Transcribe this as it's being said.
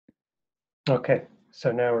Okay,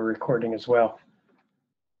 so now we're recording as well.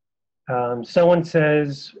 Someone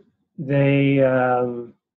says they're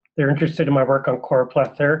interested in my work on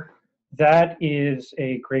Choroplethr. That is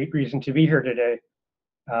a great reason to be here today.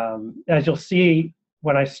 As you'll see,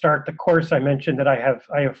 when I start the course, I mentioned that I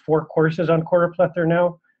have 4 courses on Choroplethr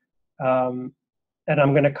now, and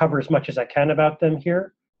I'm going to cover as much as I can about them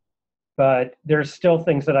here. But there's still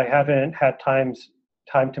things that I haven't had time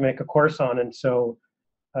to make a course on, and so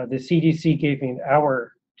the CDC gave me an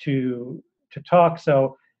hour to talk,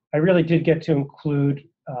 so I really did get to include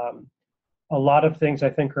a lot of things I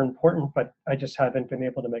think are important, but I just haven't been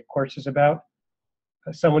able to make courses about.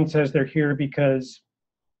 Someone says they're here because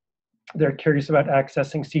they're curious about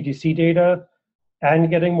accessing CDC data and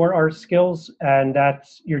getting more art skills, and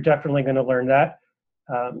you're definitely going to learn that.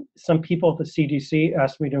 Some people at the CDC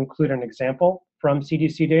asked me to include an example from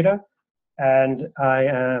CDC data, and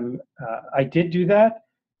I did do that.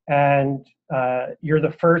 And you're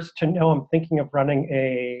the first to know I'm thinking of running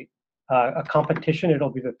a competition. It'll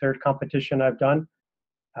be the 3rd competition I've done.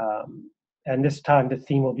 And this time the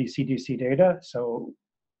theme will be CDC data. So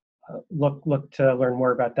look to learn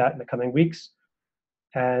more about that in the coming weeks.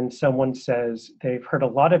 And someone says they've heard a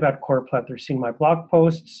lot about Choroplethr, seen my blog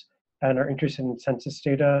posts, and are interested in census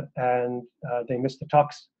data, and they missed the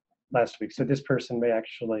talks last week. So this person may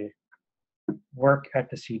actually work at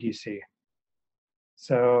the CDC.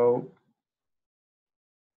 So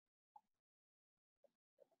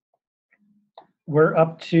we're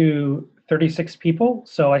up to 36 people.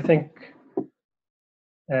 So I think,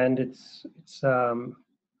 and it's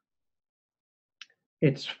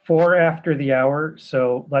 4 after the hour.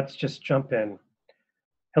 So let's just jump in.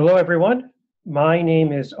 Hello, everyone. My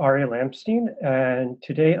name is Ari Lampstein, and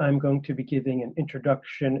today I'm going to be giving an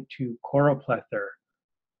introduction to Choroplethr.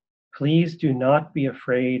 Please do not be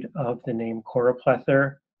afraid of the name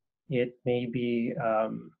Choroplethr. It may be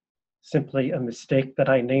simply a mistake that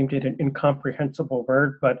I named it an incomprehensible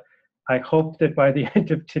word, but I hope that by the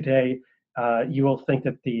end of today, you will think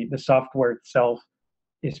that the software itself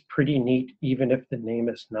is pretty neat, even if the name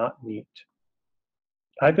is not neat.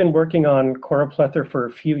 I've been working on Choroplethr for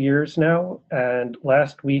a few years now, and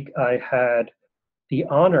last week I had the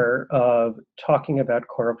honor of talking about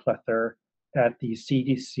Choroplethr at the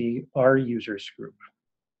CDC R users group.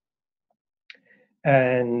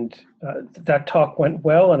 And that talk went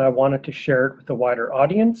well, and I wanted to share it with a wider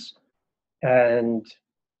audience, and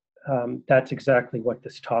that's exactly what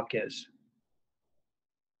this talk is.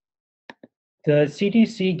 The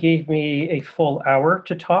CDC gave me a full hour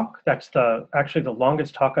to talk. That's actually the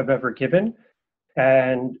longest talk I've ever given.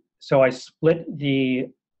 And so I split the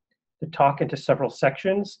talk into several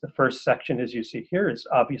sections. The first section, as you see here, is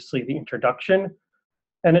obviously the introduction.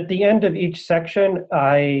 And at the end of each section,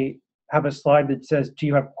 I have a slide that says, do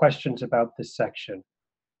you have questions about this section?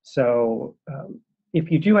 So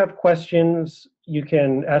if you do have questions, you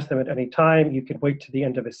can ask them at any time. You can wait to the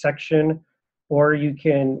end of a section, or you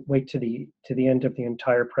can wait to the end of the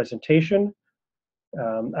entire presentation.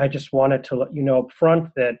 I just wanted to let you know up front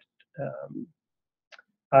that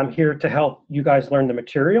I'm here to help you guys learn the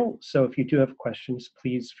material. So if you do have questions,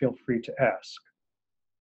 please feel free to ask.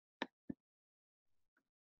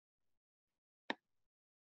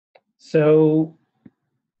 So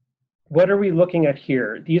what are we looking at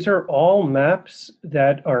here? These are all maps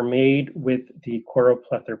that are made with the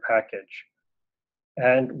Choroplethr package.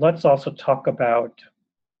 And let's also talk about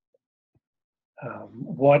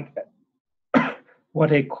what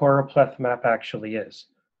a Choroplethr map actually is.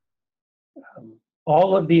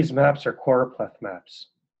 All of these maps are Choroplethr maps.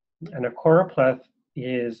 And a Choroplethr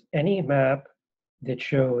is any map that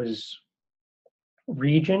shows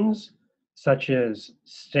regions such as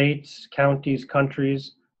states, counties,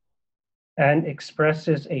 countries, and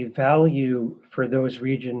expresses a value for those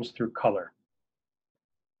regions through color.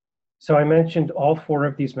 So I mentioned all 4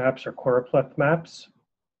 of these maps are Choroplethr maps.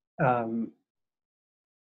 And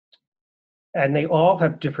they all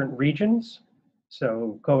have different regions.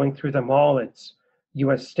 So going through them all, it's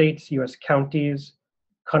US states, US counties,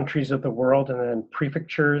 countries of the world, and then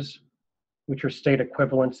prefectures, which are state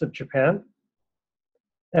equivalents of Japan.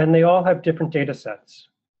 And they all have different data sets.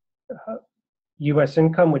 US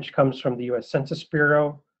income, which comes from the US Census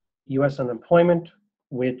Bureau, US unemployment,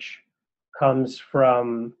 which comes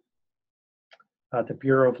from the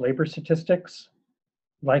Bureau of Labor Statistics,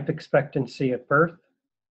 life expectancy at birth,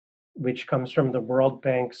 which comes from the World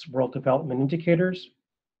Bank's World Development Indicators,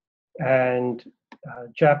 and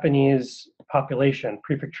Japanese population,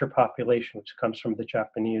 prefecture population, which comes from the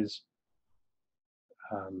Japanese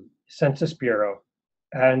Census Bureau.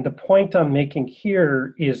 And the point I'm making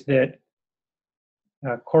here is that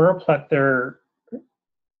Choroplethr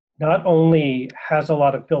not only has a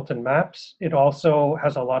lot of built-in maps, it also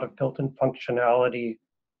has a lot of built-in functionality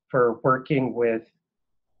for working with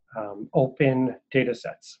open data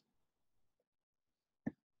sets.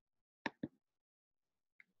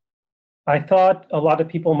 I thought a lot of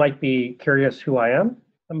people might be curious who I am.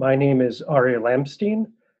 My name is Ari Lamstein,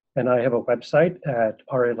 and I have a website at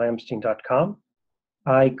arilamstein.com.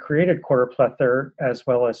 I created Choroplethr as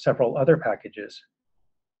well as several other packages.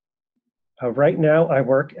 Right now, I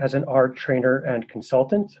work as an R trainer and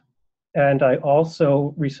consultant, and I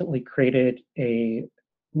also recently created a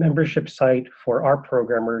membership site for R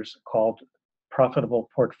programmers called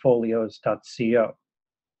profitableportfolios.co.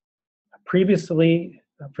 Previously,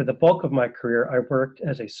 for the bulk of my career, I worked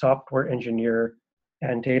as a software engineer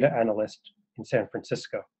and data analyst in San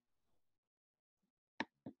Francisco.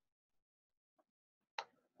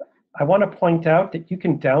 I want to point out that you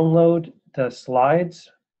can download the slides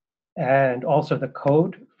and also the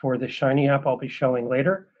code for the Shiny app I'll be showing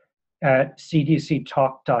later at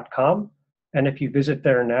cdctalk.com. And if you visit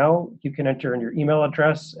there now, you can enter in your email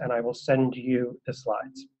address and I will send you the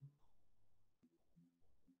slides.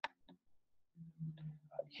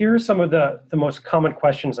 Here are some of the most common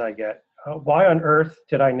questions I get. Why on earth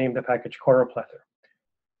did I name the package Choroplethr?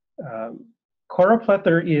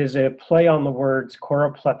 Choroplethr is a play on the words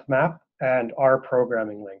Choroplethr map and R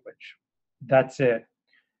programming language. That's it.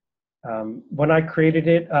 When I created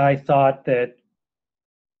it, I thought that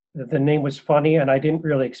the name was funny and I didn't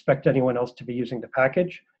really expect anyone else to be using the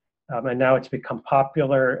package. And now it's become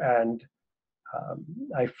popular and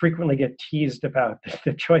I frequently get teased about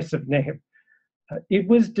the choice of name. It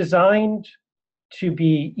was designed to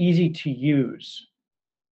be easy to use.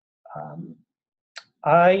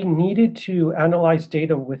 I needed to analyze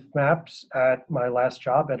data with maps at my last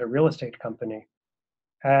job at a real estate company.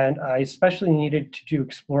 And I especially needed to do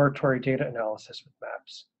exploratory data analysis with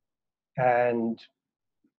maps. And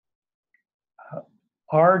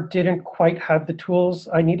R didn't quite have the tools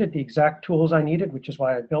I needed, the exact tools I needed, which is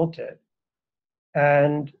why I built it.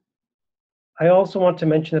 And I also want to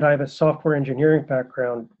mention that I have a software engineering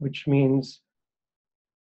background, which means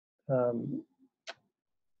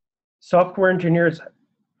software engineers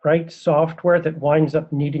write software that winds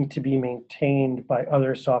up needing to be maintained by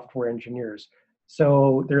other software engineers.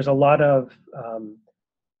 So there's a lot of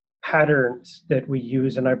patterns that we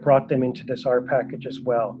use, and I brought them into this R package as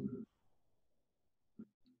well.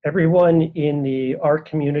 Everyone in the R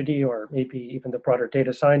community, or maybe even the broader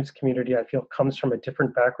data science community, I feel comes from a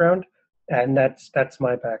different background, and that's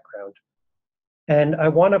my background. And I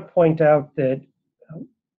want to point out that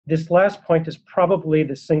this last point is probably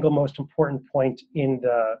the single most important point in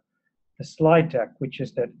the slide deck, which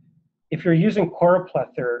is that if you're using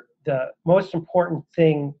Choroplethr, the most important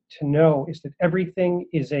thing to know is that everything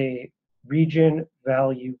is a region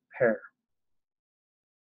value pair.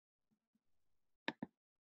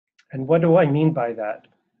 And what do I mean by that?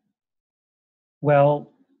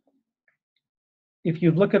 Well, if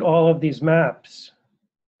you look at all of these maps,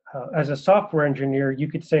 as a software engineer, you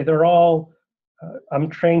could say they're all, I'm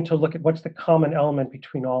trained to look at what's the common element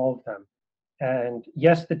between all of them. And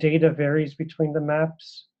yes, the data varies between the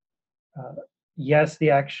maps. Yes, the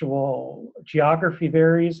actual geography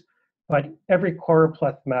varies, but every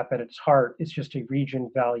Choroplethr map at its heart is just a region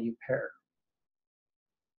value pair.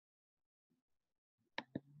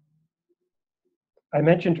 I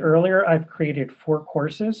mentioned earlier, I've created 4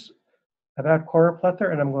 courses about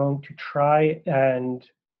Choroplethr, and I'm going to try and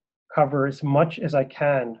cover as much as I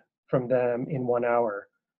can from them in 1 hour.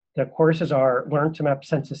 The courses are Learn to Map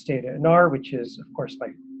Census Data in R, which is, of course,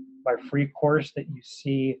 my free course that you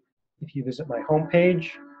see if you visit my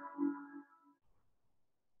homepage.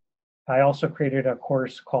 I also created a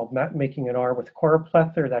course called Map Making in R with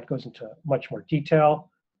Choroplethr that goes into much more detail.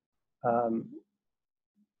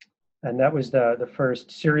 And that was the first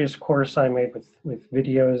serious course I made with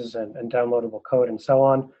videos and downloadable code and so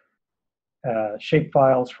on.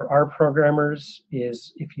 Shapefiles for R programmers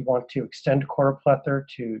is if you want to extend Choroplethr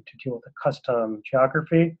to deal with a custom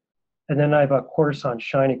geography. And then I have a course on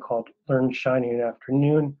Shiny called Learn Shiny in an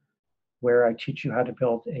Afternoon, where I teach you how to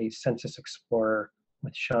build a Census Explorer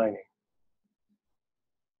with Shiny.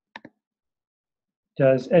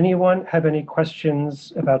 Does anyone have any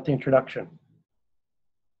questions about the introduction?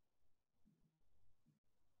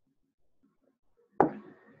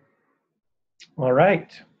 All right,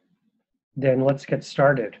 then let's get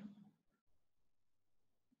started.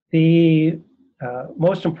 The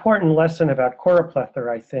most important lesson about Choroplethr,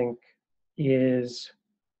 I think, is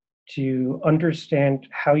to understand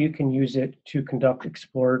how you can use it to conduct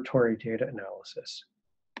exploratory data analysis.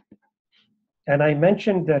 And I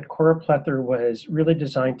mentioned that Choroplethr was really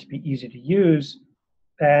designed to be easy to use,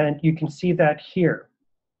 and you can see that here.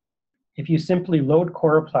 If you simply load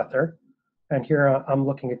Choroplethr, and here I'm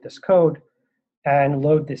looking at this code, and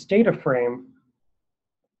load this data frame,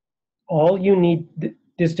 all you need,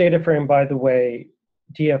 this data frame, by the way,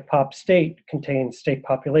 dfpop state contains state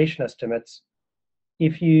population estimates.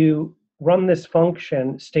 If you run this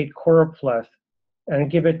function, state Choroplethr,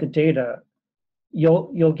 and give it the data,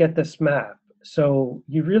 you'll get this map. So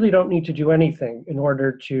you really don't need to do anything in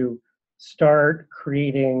order to start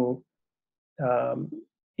creating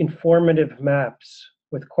informative maps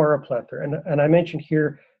with Choroplethr. And I mentioned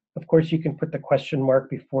here, of course, you can put the question mark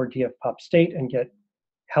before dfpop state and get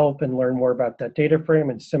help and learn more about that data frame.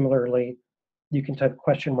 And similarly, you can type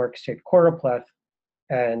question mark state Choroplethr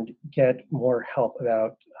and get more help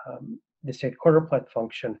about the state Choroplethr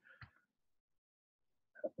function.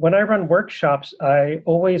 When I run workshops, I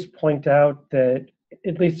always point out that,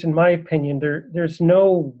 at least in my opinion, there's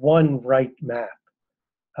no one right map.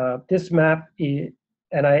 This map,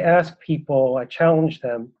 and I ask people, I challenge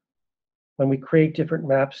them, when we create different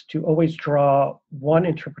maps, to always draw one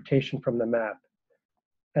interpretation from the map.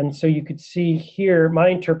 And so you could see here, my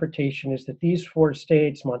interpretation is that these 4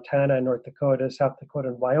 states, Montana, North Dakota, South Dakota,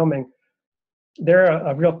 and Wyoming, they're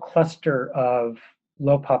a real cluster of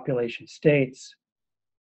low population states.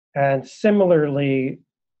 And similarly,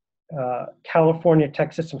 California,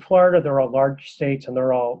 Texas, and Florida, they're all large states and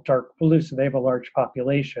they're all dark blue, so they have a large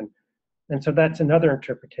population. And so that's another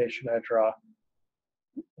interpretation I draw.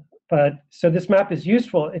 But so this map is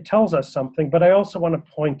useful, it tells us something, but I also want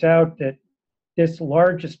to point out that this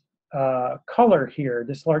largest color here,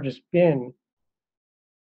 this largest bin,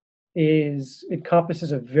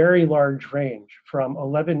 encompasses a very large range from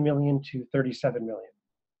 11 million to 37 million.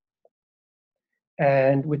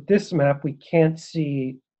 And with this map, we can't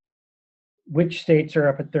see which states are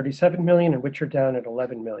up at 37 million and which are down at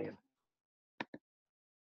 11 million.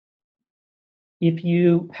 If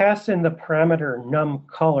you pass in the parameter num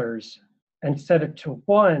colors and set it to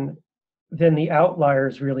 1, then the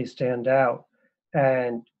outliers really stand out.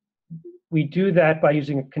 And we do that by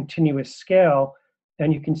using a continuous scale.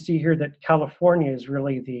 And you can see here that California is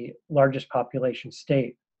really the largest population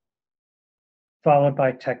state, followed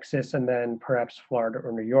by Texas and then perhaps Florida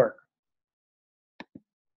or New York.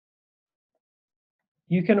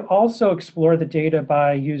 You can also explore the data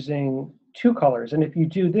by using 2 colors. And if you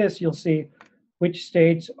do this, you'll see which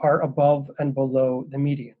states are above and below the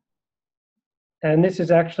median. And this is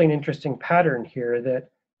actually an interesting pattern here, that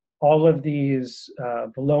all of these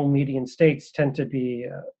below median states tend to be,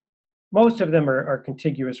 most of them are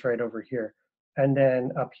contiguous right over here, and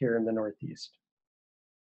then up here in the Northeast.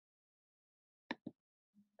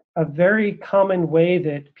 A very common way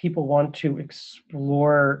that people want to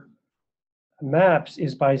explore maps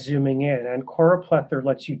is by zooming in, and Choroplethr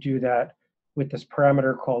lets you do that with this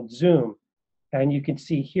parameter called zoom. And you can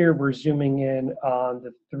see here we're zooming in on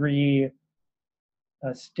the 3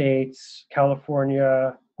 states,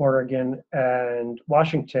 California, Oregon, and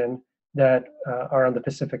Washington, that are on the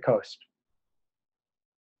Pacific coast.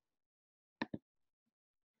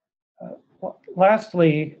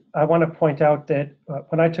 Lastly, I want to point out that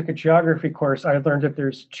when I took a geography course, I learned that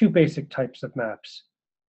there's 2 basic types of maps: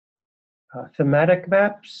 thematic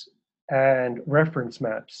maps and reference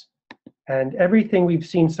maps. And everything we've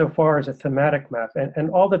seen so far is a thematic map. And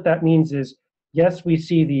all that means is, yes, we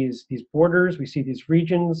see these borders, we see these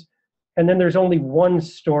regions, and then there's only one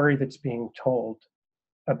story that's being told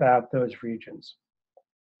about those regions.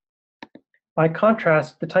 By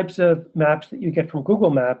contrast, the types of maps that you get from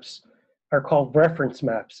Google Maps are called reference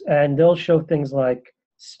maps, and they'll show things like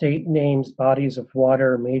state names, bodies of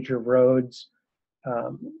water, major roads,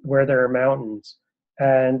 where there are mountains.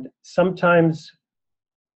 And sometimes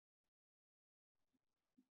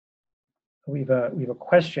we have a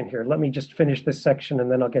question here. Let me just finish this section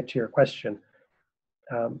and then I'll get to your question.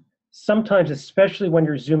 Sometimes, especially when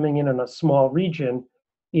you're zooming in on a small region,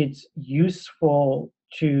 it's useful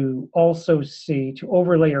to also to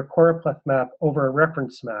overlay your Choroplethr map over a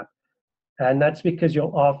reference map. And that's because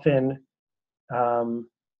you'll often,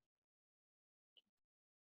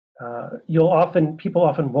 people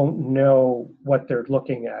often won't know what they're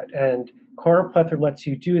looking at. And Choroplethr lets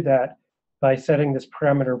you do that by setting this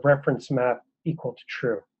parameter reference map equal to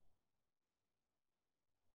true.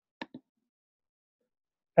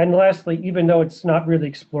 And lastly, even though it's not really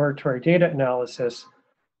exploratory data analysis,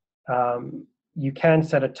 you can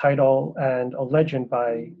set a title and a legend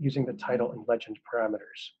by using the title and legend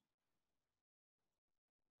parameters.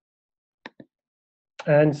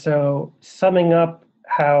 And so, summing up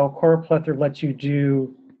how Choroplethr lets you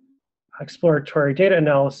do exploratory data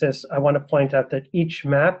analysis, I want to point out that each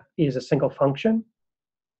map is a single function.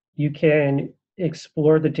 You can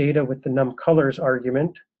explore the data with the numColors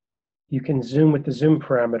argument. You can zoom with the zoom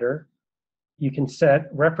parameter. You can set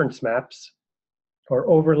reference maps or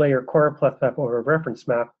overlay your Choroplethr map over a reference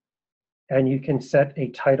map. And you can set a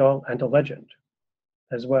title and a legend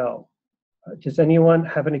as well. Does anyone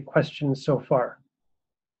have any questions so far?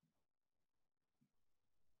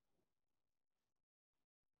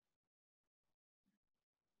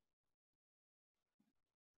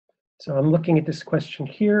 So I'm looking at this question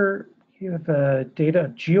here. You have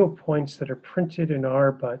data geopoints that are printed in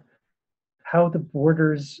R, but how the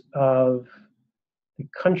borders of the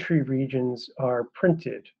country regions are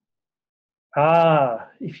printed.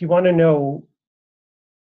 If you want to know,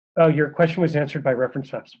 oh, your question was answered by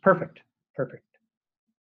reference maps. Perfect, perfect.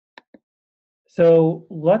 So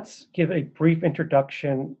let's give a brief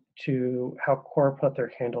introduction to how Choroplethr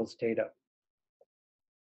handles data.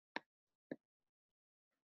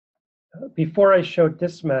 Before I showed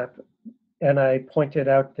this map, and I pointed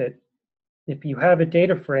out that if you have a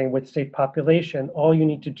data frame with state population, all you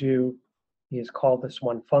need to do is call this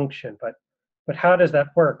one function. But how does that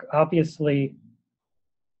work? Obviously,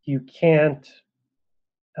 you can't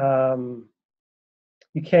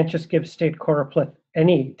just give state Choroplethr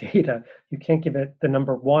any data. You can't give it the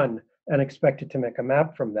number 1 and expect it to make a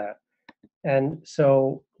map from that. And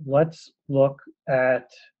so let's look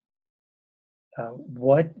at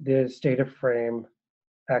what this data frame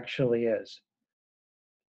actually is.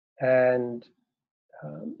 And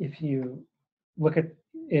if you look at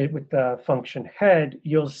it with the function head,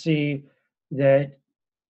 you'll see that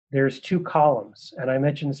there's 2 columns. And I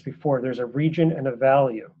mentioned this before, there's a region and a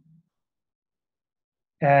value.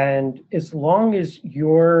 And as long as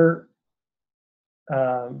your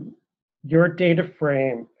data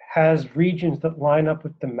frame has regions that line up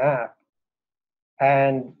with the map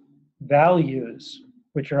and values,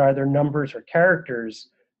 which are either numbers or characters,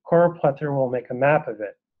 Choroplethr will make a map of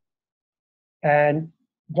it. And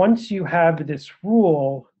once you have this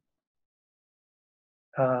rule,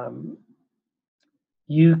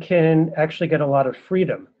 you can actually get a lot of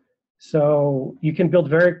freedom. So you can build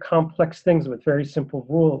very complex things with very simple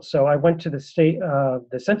rules. So I went to the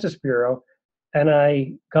Census Bureau, and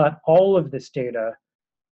I got all of this data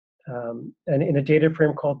and in a data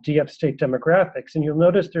frame called dupstate demographics. And you'll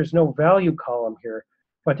notice there's no value column here,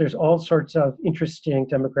 but there's all sorts of interesting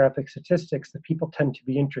demographic statistics that people tend to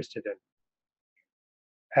be interested in.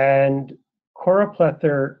 And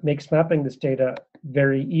Choroplethr makes mapping this data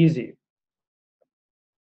very easy.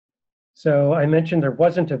 So I mentioned there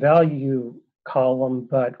wasn't a value column,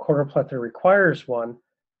 but Choroplethr requires one.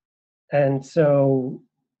 And so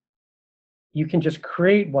you can just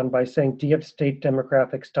create one by saying dupstate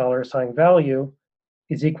demographics $value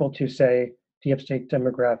is equal to, say, dupstate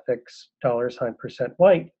demographics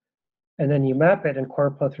 $%white. And then you map it, and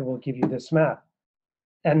Choroplethr will give you this map.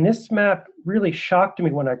 And this map really shocked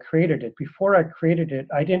me when I created it. Before I created it,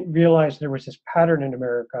 I didn't realize there was this pattern in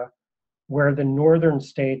America where the northern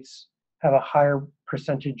states have a higher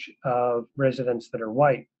percentage of residents that are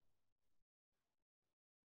white.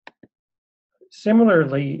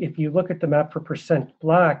 Similarly, if you look at the map for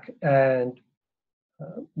 %Black and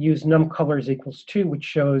use numColors equals 2, which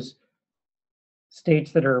shows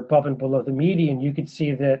states that are above and below the median, you can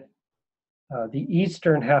see that the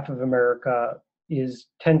eastern half of America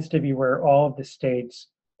tends to be where all of the states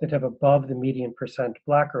that have above the median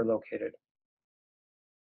 %Black are located.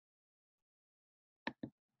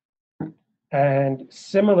 And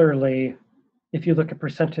similarly, if you look at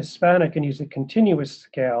 %Hispanic and use a continuous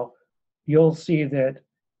scale, you'll see that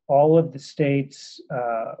all of the states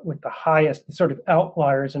with the highest, sort of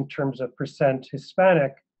outliers in terms of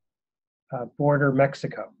 %Hispanic, border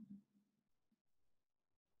Mexico.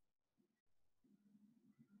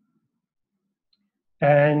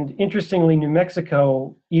 And interestingly, New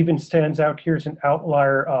Mexico even stands out here as an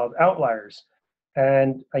outlier of outliers.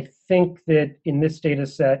 And I think that in this data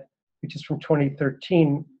set, which is from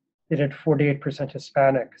 2013, it had 48%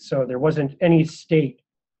 Hispanic. So there wasn't any state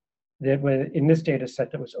that was in this data set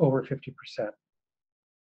that was over 50%.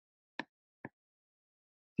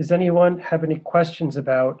 Does anyone have any questions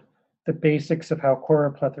about the basics of how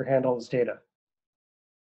Choroplethr handles data?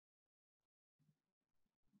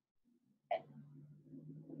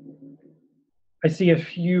 I see a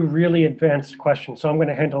few really advanced questions, so I'm going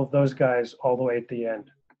to handle those guys all the way at the end.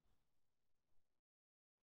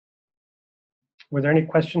 Were there any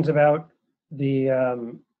questions about the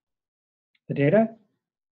data?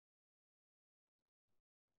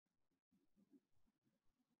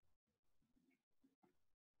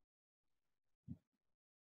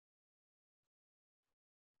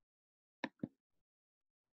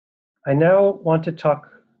 I now want to talk,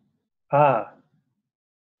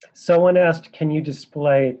 someone asked, can you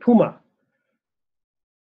display Puma?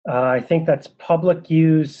 I think that's public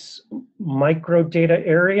use microdata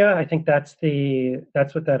area. I think that's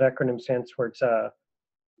what that acronym stands for. It's a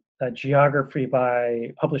geography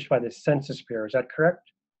published by the Census Bureau. Is that correct?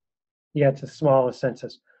 Yeah, it's the smallest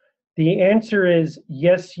census. The answer is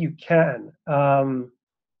yes, you can.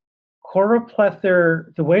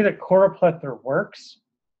 Choroplethr, the way that Choroplethr works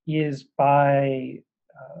is by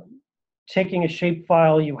taking a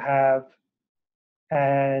shapefile you have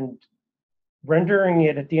and rendering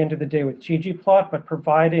it at the end of the day with ggplot, but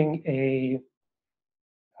providing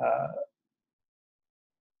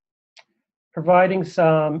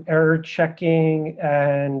some error checking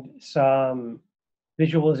and some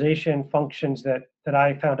visualization functions that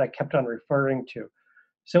I found I kept on referring to.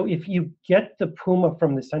 So if you get the Puma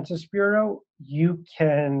from the Census Bureau, you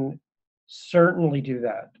can certainly do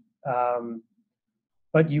that.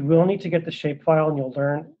 But you will need to get the shapefile, and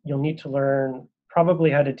you'll need to learn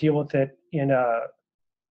probably how to deal with it in a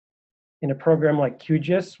program like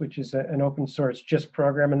QGIS, which is an open source GIS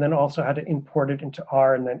program, and then also how to import it into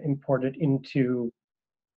R and then import it into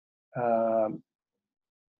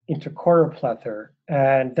Choroplethr.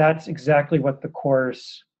 And that's exactly what the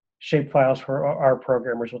course Shapefiles for R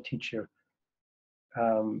programmers will teach you.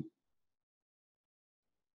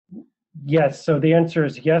 Yes, so the answer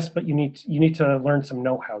is yes, but you need to learn some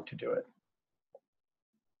know-how to do it.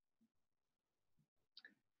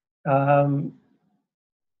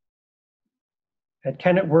 And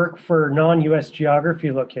can it work for non-US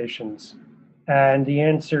geography locations? And the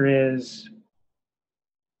answer is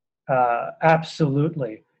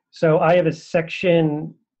absolutely. So I have a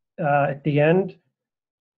section at the end,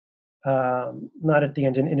 not at the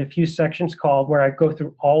end, in a few sections called where I go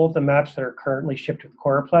through all of the maps that are currently shipped with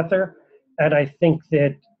Choroplethr. And I think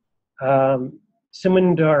that,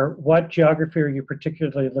 Simundar, what geography are you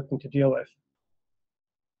particularly looking to deal with?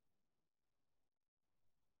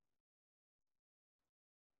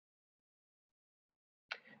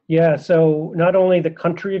 Yeah, so not only the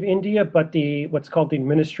country of India, but what's called the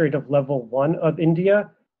administrative level 1 of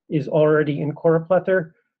India is already in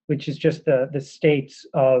Choroplethr, which is just the states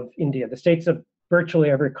of India. The states of virtually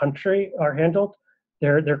every country are handled.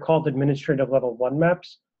 They're called administrative level 1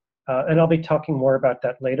 maps, and I'll be talking more about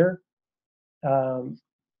that later.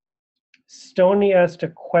 Stony asked a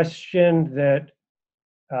question that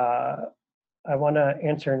I want to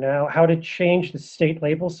answer now: how to change the state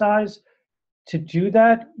label size. To do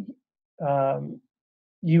that,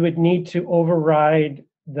 you would need to override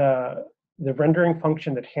the rendering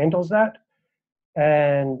function that handles that.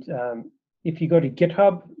 And if you go to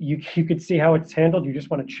GitHub, you could see how it's handled. You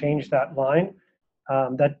just want to change that line.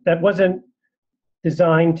 That wasn't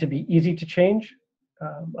designed to be easy to change,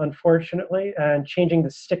 unfortunately. And changing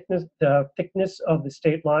the thickness of the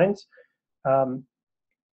state lines.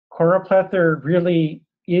 Choroplethr really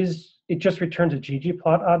is, it just returns a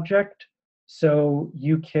ggplot object. So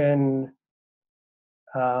you can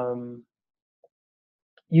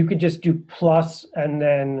just do plus and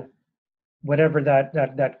then whatever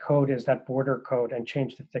that code is, that border code, and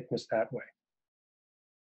change the thickness that way.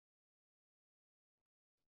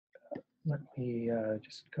 Let me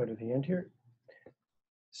just go to the end here.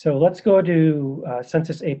 So let's go to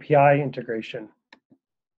Census API integration.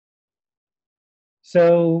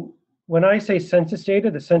 So when I say census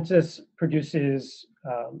data, the census produces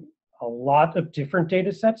a lot of different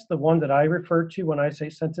data sets. The one that I refer to when I say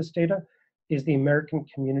census data is the American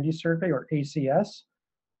Community Survey, or ACS.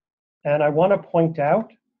 And I want to point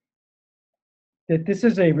out that this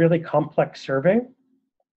is a really complex survey.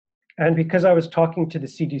 And because I was talking to the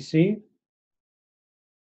CDC,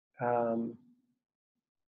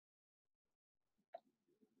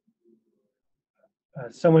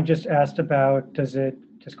 someone just asked about, does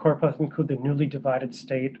Choroplethr include the newly divided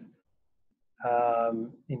state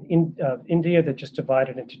in India that just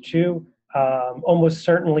divided into two? Almost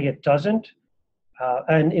certainly it doesn't.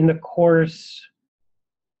 And in the course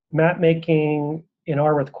map making in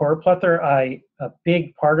R with Choroplethr, a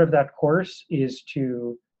big part of that course is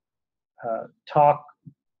to talk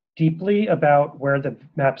deeply about where the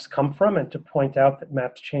maps come from and to point out that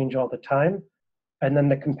maps change all the time. And then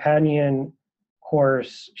the companion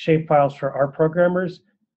course, Shapefiles for R programmers,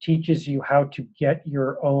 teaches you how to get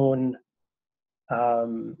your own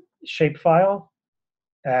shapefile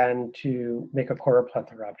and to make a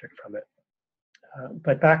Choroplethr object from it.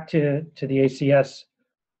 But back to the ACS,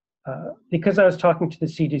 because I was talking to the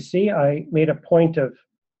CDC, I made a point of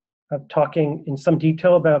talking in some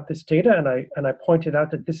detail about this data, and I pointed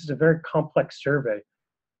out that this is a very complex survey.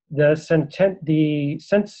 the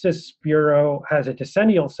Census Bureau has a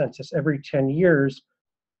decennial census every 10 years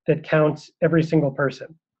that counts every single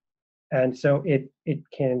person. And so it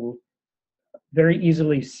can very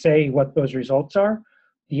easily say what those results are.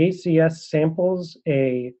 The ACS samples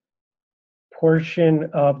a portion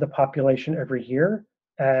of the population every year,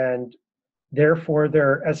 and therefore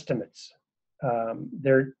they're estimates.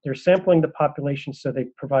 They're sampling the population, so they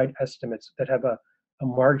provide estimates that have a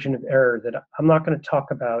margin of error that I'm not going to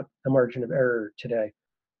talk about the margin of error today.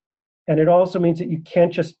 And it also means that you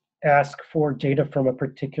can't just ask for data from a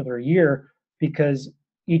particular year, because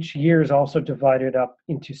each year is also divided up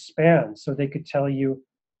into spans. So they could tell you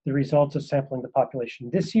the results of sampling the population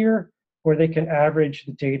this year, or they can average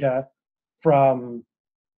the data from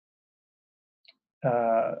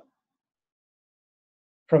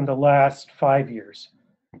the last 5 years.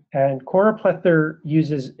 And Choroplethr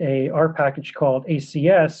uses a R package called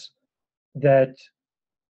ACS that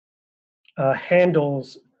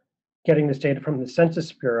handles getting this data from the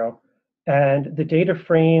Census Bureau. And the data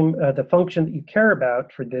frame, the function that you care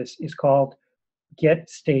about for this is called get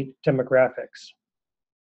state demographics.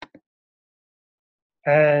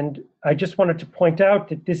 And I just wanted to point out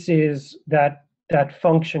that this is that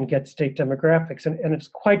function, get state demographics, and it's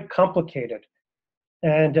quite complicated.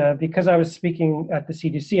 And because I was speaking at the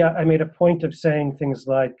CDC, I made a point of saying things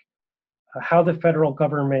like how the federal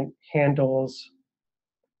government handles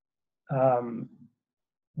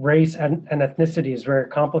race and ethnicity is very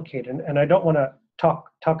complicated, and I don't want to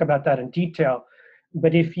talk about that in detail.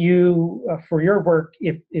 But if you, for your work,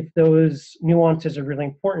 if those nuances are really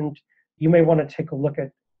important, you may want to take a look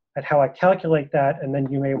at how I calculate that, and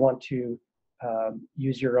then you may want to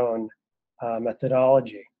use your own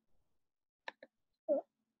methodology.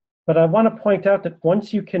 But I want to point out that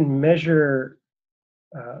once you can measure,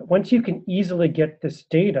 once you can easily get this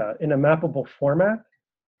data in a mappable format,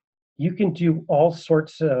 you can do all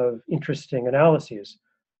sorts of interesting analyses.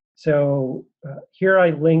 So here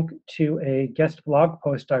I link to a guest blog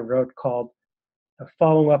post I wrote called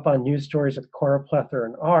Following Up on News Stories with Choroplethr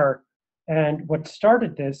and R. And what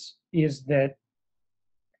started this is that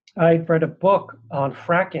I'd read a book on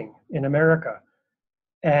fracking in America.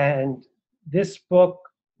 And this book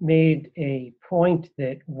made a point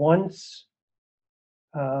that once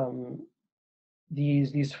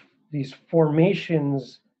these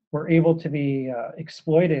formations were able to be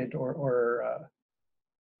exploited or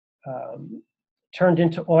turned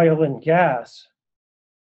into oil and gas,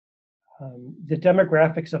 the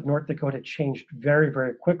demographics of North Dakota changed very,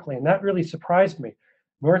 very quickly. And that really surprised me.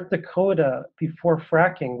 North Dakota, before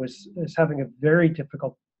fracking, was having a very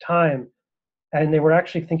difficult time. And they were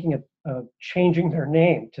actually thinking of changing their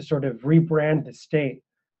name to sort of rebrand the state.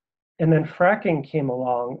 And then fracking came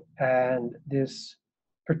along, and this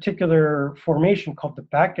particular formation called the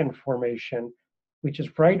Bakken Formation, which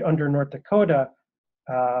is right under North Dakota,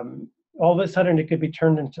 all of a sudden it could be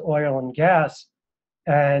turned into oil and gas,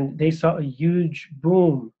 and they saw a huge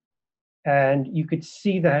boom. And you could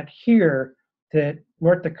see that here, that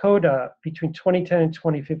North Dakota between 2010 and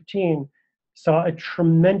 2015 saw a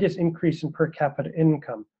tremendous increase in per capita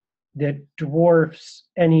income that dwarfs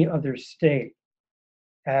any other state.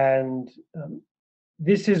 And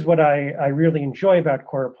this is what I really enjoy about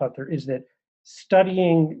Choroplethr, is that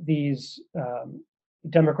studying these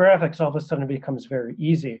demographics all of a sudden becomes very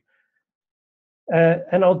easy.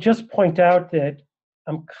 And I'll just point out that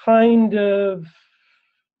I'm kind of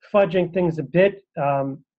fudging things a bit.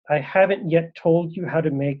 I haven't yet told you how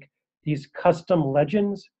to make these custom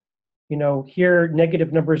legends. You know, here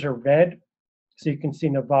negative numbers are red, so you can see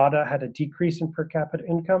Nevada had a decrease in per capita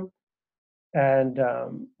income, and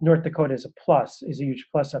North Dakota is a huge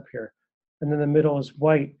plus up here, and then the middle is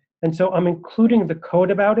white. And so I'm including the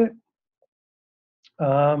code about it.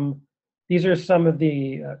 These are some of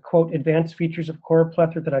the quote advanced features of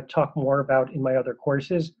Choroplethr that I talk more about in my other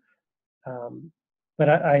courses. But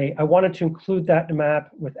I wanted to include that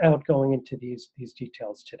map without going into these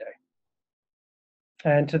details today.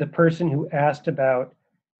 And to the person who asked about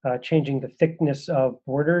changing the thickness of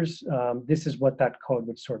borders, this is what that code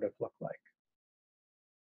would sort of look like.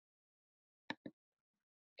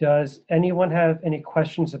 Does anyone have any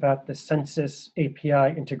questions about the Census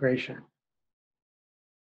API integration?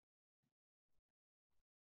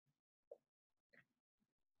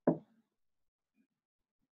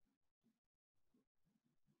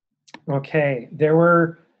 Okay, there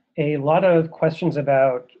were a lot of questions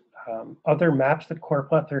about other maps that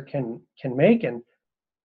Choroplethr can make, and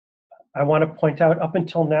I want to point out, up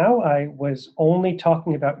until now, I was only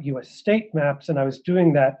talking about US state maps, and I was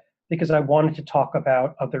doing that because I wanted to talk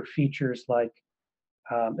about other features like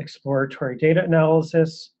exploratory data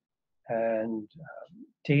analysis and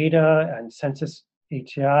data and census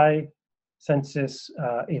API, census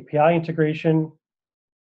API integration.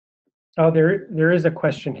 Oh, there is a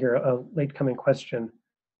question here, a late coming question.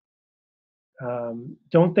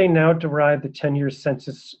 Don't they now derive the 10-year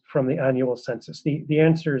census from the annual census? The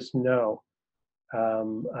answer is no.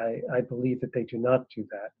 I believe that they do not do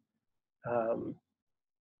that.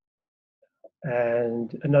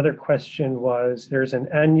 And another question was, there is a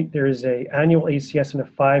annual ACS and a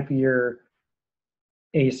 5-year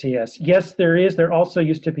ACS. Yes, there is. There also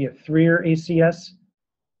used to be a 3-year ACS,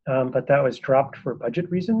 but that was dropped for budget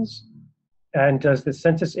reasons. And does the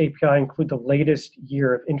census API include the latest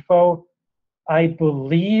year of info? I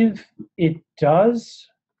believe it does.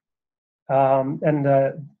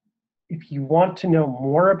 If you want to know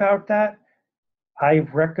more about that, I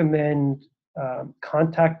recommend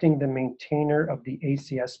contacting the maintainer of the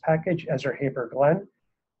ACS package, Ezra Haber-Glenn.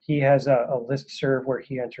 He has a listserv where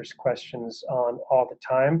he answers questions on all the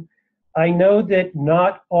time. I know that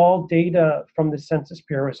not all data from the Census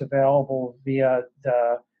Bureau is available via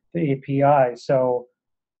the API. So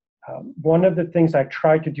one of the things I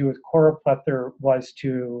tried to do with Choroplethr was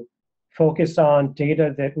to focus on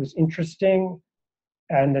data that was interesting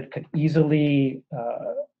and that could easily,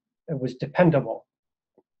 it was dependable.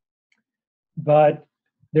 But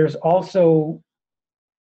there's also,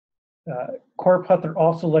 Choroplethr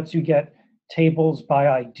also lets you get tables by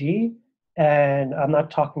ID, and I'm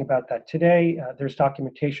not talking about that today. There's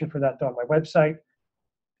documentation for that on my website.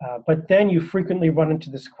 But then you frequently run into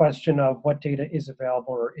this question of what data is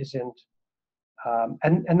available or isn't.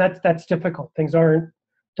 And that's difficult. Things aren't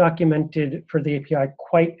documented for the API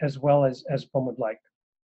quite as well as one would like.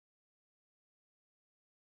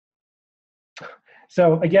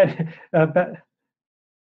 So again, I'm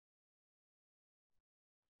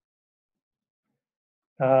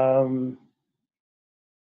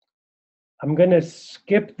going to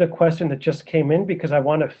skip the question that just came in because I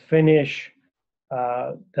want to finish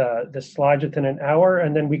the slides within an hour,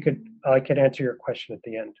 and then I could answer your question at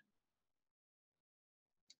the end.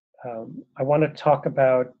 I want to talk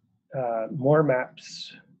about more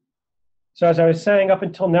maps. So as I was saying, up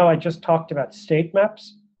until now, I just talked about state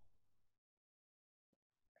maps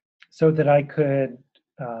so that I could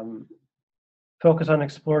focus on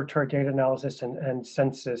exploratory data analysis and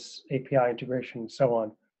census API integration and so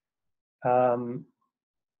on.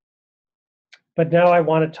 But now I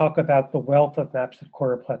want to talk about the wealth of maps that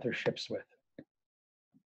Choroplethr ships with.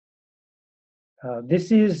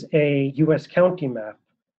 This is a US county map,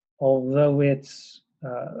 although it's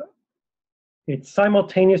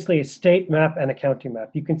simultaneously a state map and a county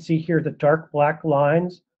map. You can see here the dark black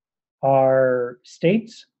lines are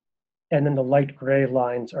states, and then the light gray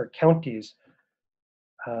lines are counties.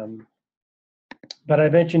 But I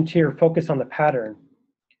mentioned here, focus on the pattern.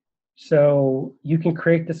 So you can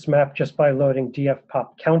create this map just by loading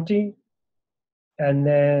dfpop county and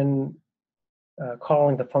then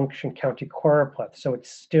calling the function county Choroplethr. So it's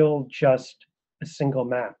still just a single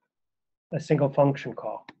map, a single function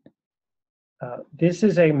call. This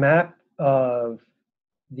is a map of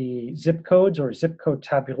the zip codes or zip code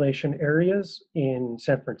tabulation areas in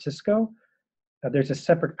San Francisco. There's a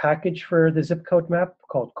separate package for the zip code map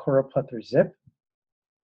called Choroplethr zip,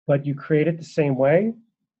 but you create it the same way.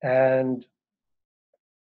 And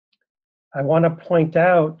I want to point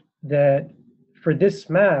out that for this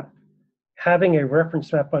map, having a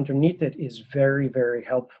reference map underneath it is very, very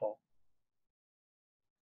helpful.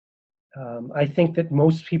 I think that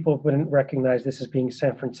most people wouldn't recognize this as being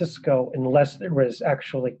San Francisco unless there was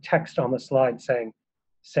actually text on the slide saying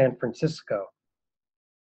San Francisco.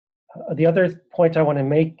 The other point I want to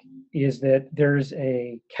make is that there's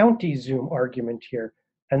a county zoom argument here,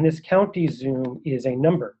 and this county zoom is a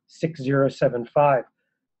number, 6075.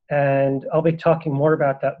 And I'll be talking more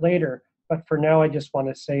about that later, but for now I just want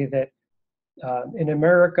to say that in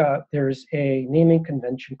America, there's a naming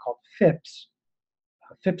convention called FIPS,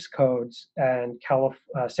 FIPS codes, and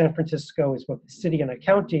San Francisco is both a city and a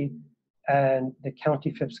county, and the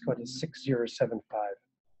county FIPS code is 6075.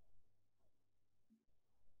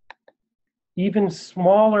 Even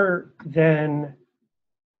smaller than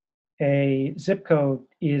a zip code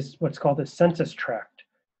is what's called a census tract.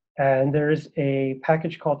 And there's a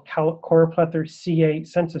package called Choroplethr CA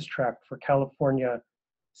census tract for California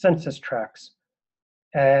census tracts.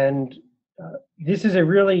 And this is a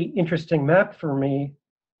really interesting map for me.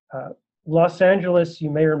 Los Angeles,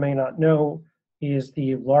 you may or may not know, is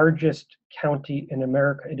the largest county in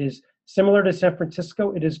America. It is similar to San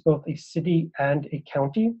Francisco. It is both a city and a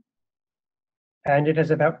county. And it has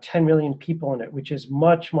about 10 million people in it, which is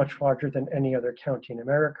much, much larger than any other county in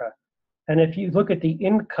America. And if you look at the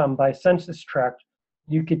income by census tract,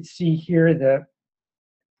 you could see here that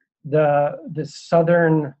the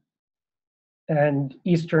southern and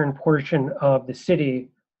eastern portion of the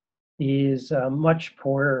city is much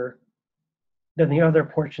poorer than the other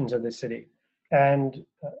portions of the city. And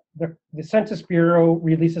the Census Bureau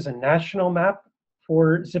releases a national map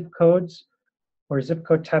for zip codes or zip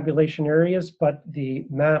code tabulation areas, but the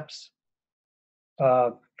maps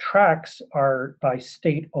tracks are by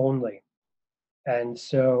state only. And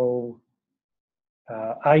so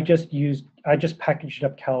I just packaged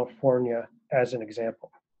up California as an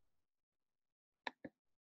example.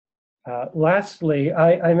 Lastly,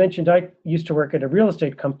 I mentioned I used to work at a real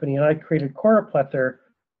estate company, and I created Choroplethr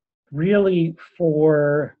really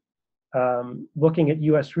for looking at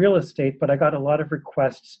US real estate, but I got a lot of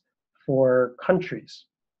requests for countries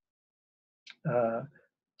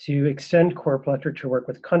to extend Choroplethr to work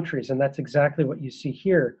with countries, and that's exactly what you see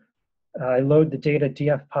here. I load the data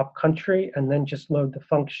df-pop country, and then just load the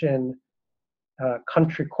function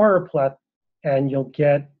country Choroplethr, and you'll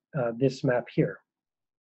get this map here.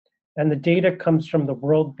 And the data comes from the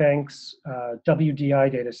World Bank's WDI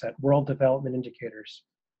dataset, World Development Indicators.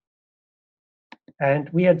 And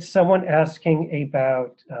we had someone asking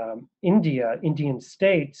about Indian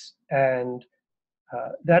states, and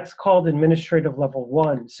that's called administrative level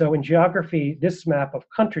 1. So in geography, this map of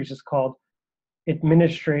countries is called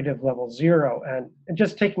administrative level 0. And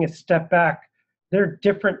just taking a step back, there are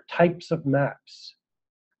different types of maps.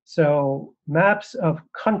 So maps of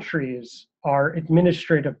countries are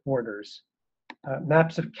administrative borders.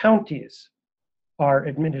 Maps of counties are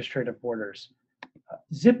administrative borders.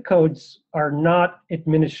 Zip codes are not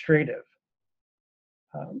administrative.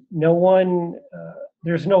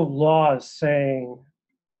 There's no laws saying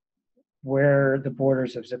where the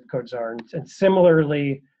borders of zip codes are. And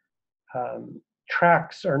similarly,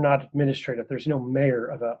 tracts are not administrative. There's no mayor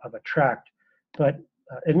of a tract. But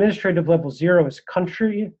administrative level 0 is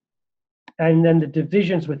country, and then the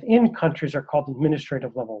divisions within countries are called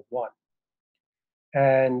administrative level 1.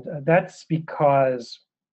 And that's because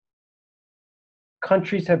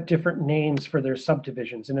countries have different names for their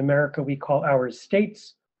subdivisions. In America, we call ours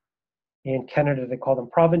states. In Canada, they call them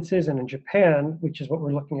provinces. And in Japan, which is what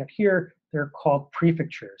we're looking at here, they're called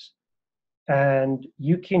prefectures. And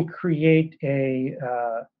you can create a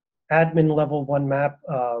admin level 1 map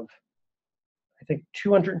of, I think,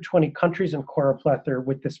 220 countries in Choroplethr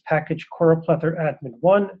with this package Choroplethr admin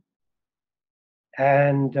 1.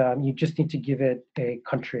 And you just need to give it a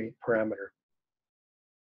country parameter.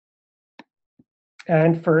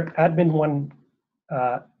 And for admin 1,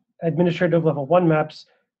 administrative level 1 maps,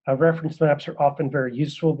 reference maps are often very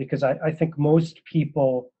useful because I think most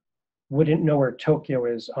people wouldn't know where Tokyo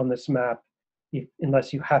is on this map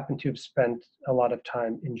unless you happen to have spent a lot of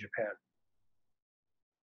time in Japan.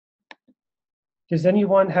 Does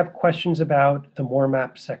anyone have questions about the More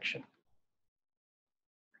Maps section?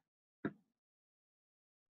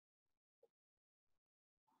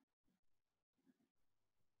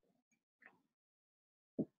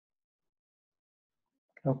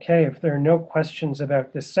 Okay, if there are no questions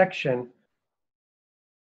about this section,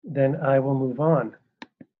 then I will move on.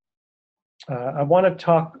 I want to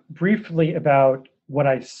talk briefly about what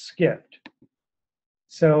I skipped.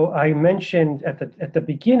 So I mentioned at the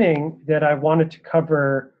beginning that I wanted to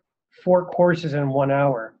cover 4 courses in 1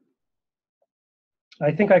 hour.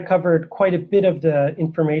 I think I covered quite a bit of the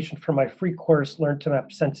information from my free course, Learn to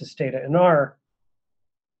Map Census Data in R.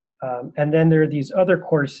 And then there are these other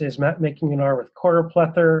courses, Map Making in R with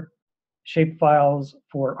Choroplethr, Shapefiles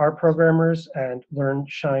for R programmers, and Learn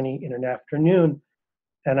Shiny in an Afternoon.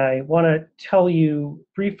 And I want to tell you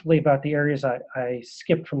briefly about the areas I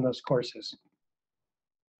skipped from those courses.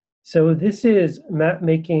 So this is Map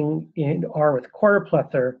Making in R with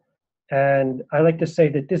Choroplethr, and I like to say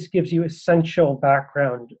that this gives you essential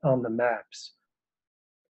background on the maps.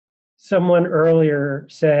 Someone earlier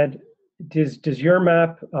said, does your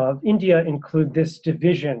map of India include this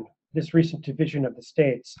division, this recent division of the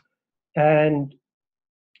states? And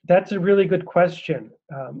that's a really good question.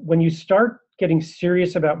 When you start getting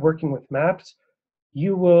serious about working with maps,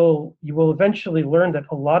 you will eventually learn that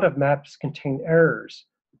a lot of maps contain errors.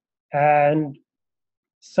 And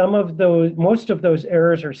most of those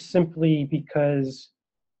errors are simply because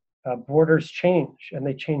borders change, and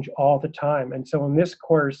they change all the time. And so in this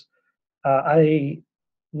course, I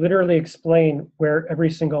literally explain where every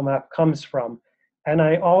single map comes from. And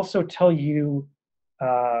I also tell you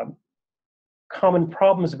common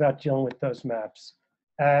problems about dealing with those maps.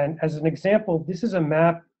 And as an example, this is a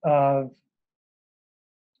map of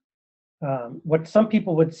what some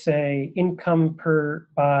people would say income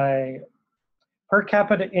by per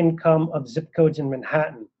capita income of zip codes in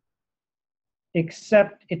Manhattan,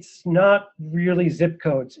 except it's not really zip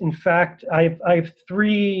codes. In fact, I have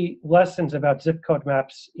 3 lessons about zip code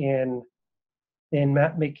maps in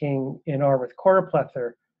map making in R with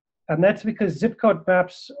Choroplethr. And that's because zip code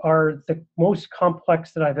maps are the most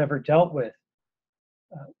complex that I've ever dealt with.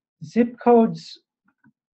 Zip codes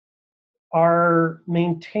are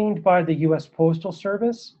maintained by the US Postal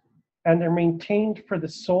Service, and they're maintained for the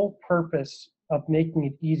sole purpose of making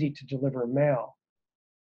it easy to deliver mail.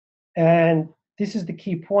 And this is the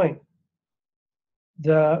key point.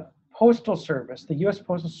 The Postal Service, the US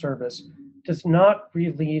Postal Service, does not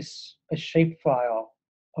release a shapefile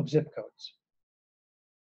of zip codes.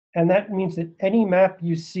 And that means that any map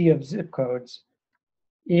you see of zip codes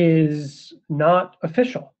is not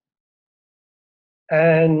official.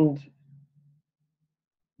 And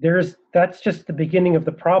that's just the beginning of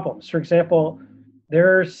the problems. For example,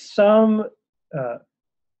 there are some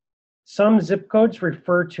zip codes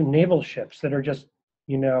refer to naval ships that are just,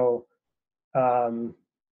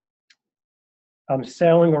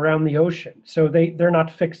 sailing around the ocean. So they're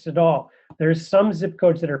not fixed at all. There's some zip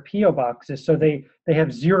codes that are PO boxes, so they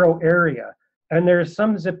have 0 area. And there's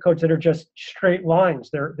some zip codes that are just straight lines.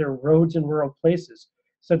 They're roads in rural places,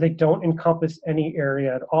 so they don't encompass any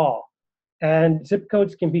area at all. And zip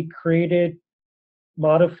codes can be created,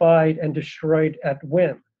 modified, and destroyed at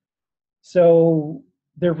whim. So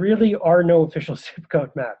there really are no official zip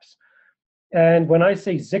code maps. And when I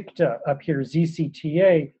say ZICTA up here,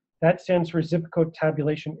 ZCTA, that stands for Zip Code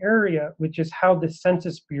Tabulation Area, which is how the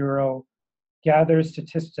Census Bureau gathers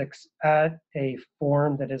statistics at a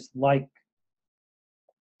form that is like,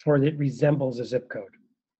 or that resembles a zip code.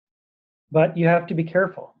 But you have to be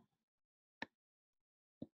careful.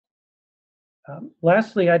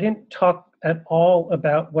 Lastly, I didn't talk at all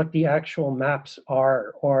about what the actual maps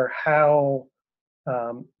are or how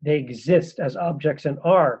they exist as objects in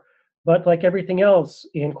R. But like everything else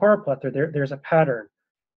in Choroplethr, there's a pattern.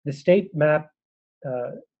 The state map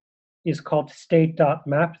is called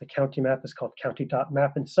state.map. The county map is called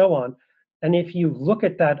county.map, and so on. And if you look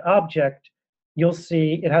at that object, you'll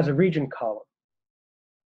see it has a region column.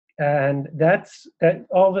 And that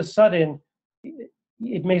all of a sudden,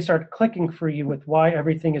 it may start clicking for you with why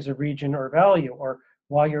everything is a region or value, or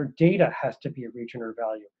why your data has to be a region or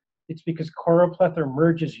value. It's because Choroplethr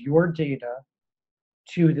merges your data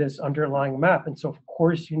to this underlying map. And so, of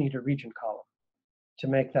course, you need a region column to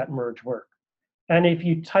make that merge work. And if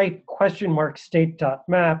you type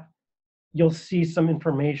 !state.map, you'll see some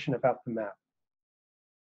information about the map.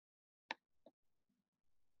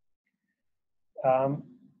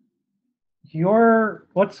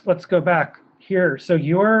 Let's go back here. So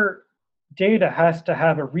your data has to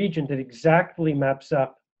have a region that exactly maps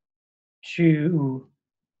up to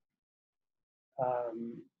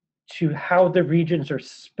how the regions are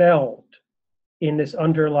spelled in this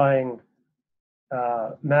underlying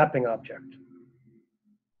mapping object.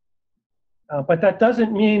 But that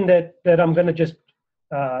doesn't mean that I'm going to just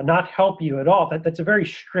not help you at all. That's a very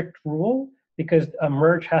strict rule because a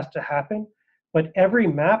merge has to happen. But every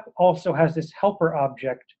map also has this helper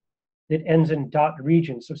object that ends in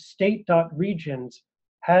 .region. So state.regions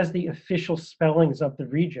has the official spellings of the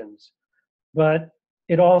regions, but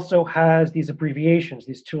it also has these abbreviations,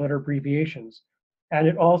 these 2-letter abbreviations. And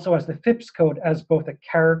it also has the FIPS code as both a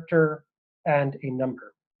character and a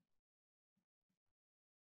number.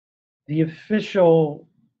 The official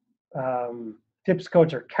FIPS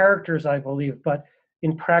codes are characters, I believe, but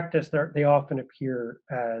in practice, they often appear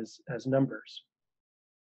as numbers.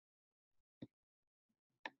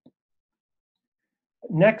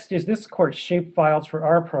 Next is this course, Shapefiles for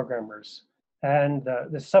R Programmers. And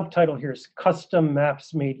the subtitle here is Custom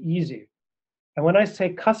Maps Made Easy. And when I say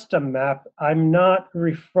custom map, I'm not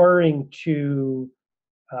referring to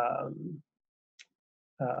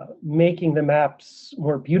making the maps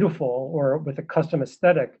more beautiful or with a custom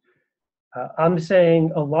aesthetic. I'm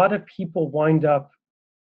saying a lot of people wind up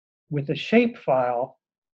with a shapefile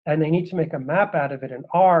and they need to make a map out of it in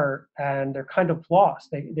R, and they're kind of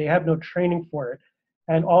lost. They have no training for it.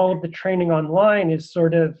 And all of the training online is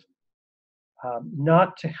sort of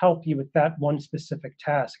not to help you with that one specific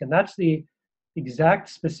task. And that's the exact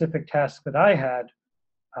specific task that I had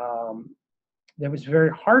that was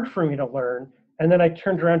very hard for me to learn. And then I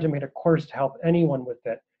turned around and made a course to help anyone with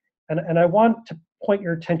it. And I want to point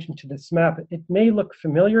your attention to this map. It may look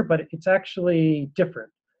familiar, but it's actually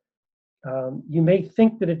different. You may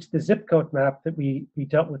think that it's the zip code map that we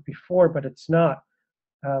dealt with before, but it's not.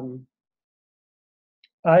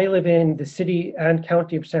 I live in the city and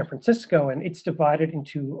county of San Francisco, and it's divided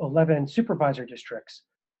into 11 supervisor districts.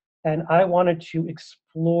 and I wanted to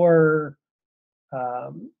explore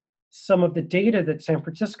some of the data that San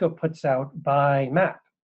Francisco puts out by map.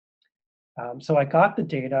 So I got the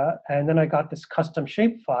data, and then I got this custom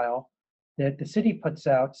shapefile that the city puts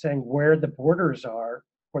out saying where the borders are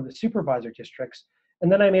for the supervisor districts.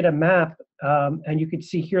 And then I made a map, and you can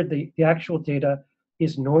see here the actual data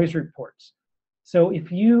is noise reports. So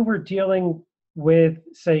if you were dealing with,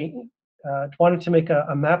 say, wanted to make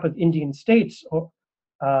a map of Indian states,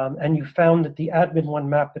 and you found that the admin1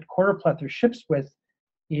 map that Choroplethr ships with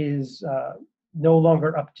is no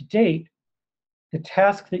longer up to date, the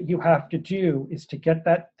task that you have to do is to get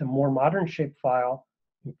the more modern shapefile,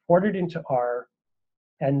 import it into R,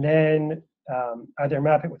 and then either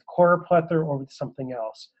map it with Choroplethr or with something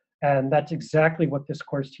else. And that's exactly what this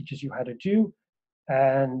course teaches you how to do.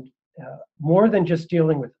 And more than just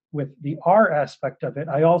dealing with the R aspect of it,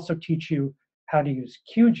 I also teach you how to use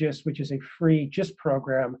QGIS, which is a free GIS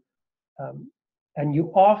program. And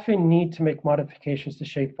you often need to make modifications to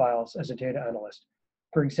shapefiles as a data analyst.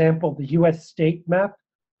 For example, the US state map,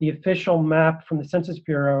 the official map from the Census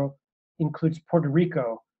Bureau includes Puerto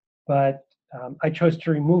Rico, but I chose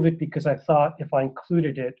to remove it because I thought if I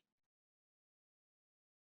included it,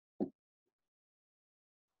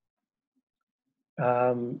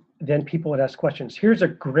 then people would ask questions. Here's a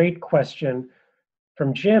great question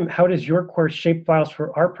from Jim. How does your course shapefiles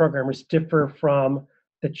for R programmers differ from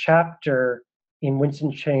the chapter in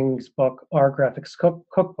Winston Cheng's book, R Graphics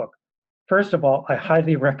Cookbook? First of all, I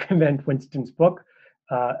highly recommend Winston's book.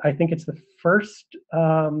 I think it's the first,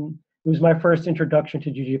 it was my first introduction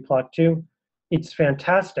to ggplot2. It's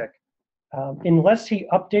fantastic. Unless he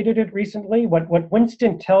updated it recently, what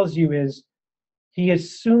Winston tells you is he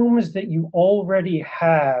assumes that you already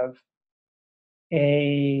have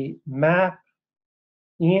a map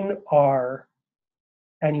in R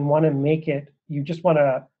and you want to make it, you just want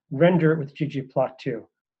to render it with ggplot2.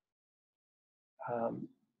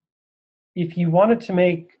 If you wanted to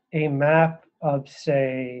make a map of,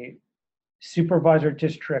 say, supervisor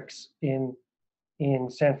districts in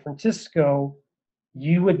San Francisco,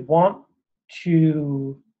 you would want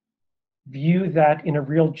to view that in a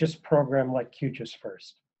real GIS program like QGIS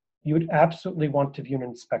first. You would absolutely want to view and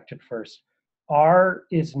inspect it first. R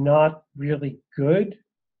is not really good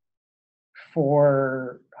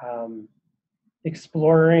for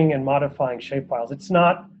exploring and modifying shapefiles. It's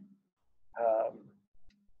not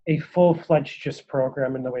a full-fledged GIS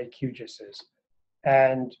program in the way QGIS is.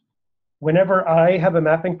 And whenever I have a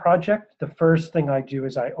mapping project, the first thing I do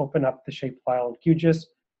is I open up the shapefile in QGIS,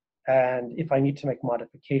 and if I need to make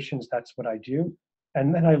modifications, that's what I do.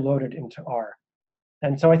 And then I load it into R.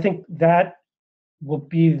 And so I think that will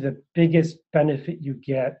be the biggest benefit you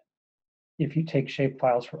get if you take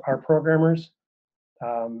shapefiles for R programmers.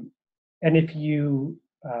 And if you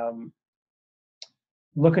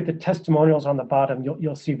look at the testimonials on the bottom,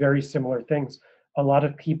 you'll see very similar things. A lot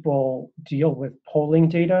of people deal with polling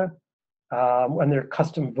data when they're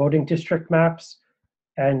custom voting district maps,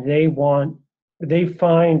 and they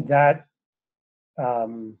find that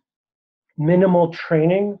minimal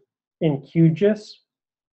training in QGIS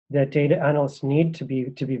that data analysts need to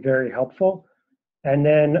be very helpful. And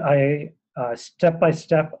then I step by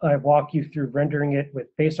step, I walk you through rendering it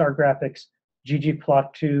with base R graphics,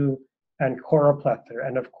 ggplot2, and Choroplethr.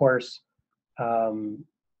 And of course,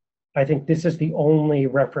 I think this is the only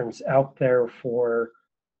reference out there for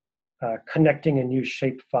connecting a new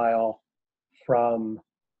shapefile from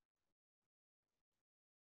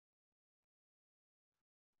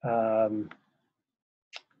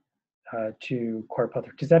to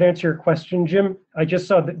Choroplethr. Does that answer your question, Jim? I just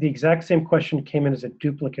saw that the exact same question came in as a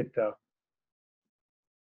duplicate, though.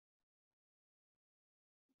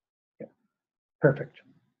 Yeah. Perfect.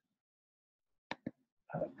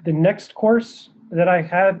 The next course that I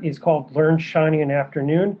have is called Learn Shiny in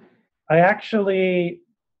Afternoon. I actually,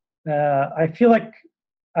 I feel like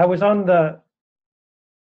I was on the,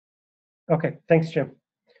 okay, thanks, Jim.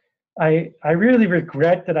 I really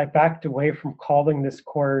regret that I backed away from calling this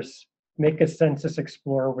course Make a Census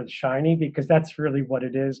Explorer with Shiny, because that's really what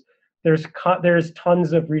it is. There's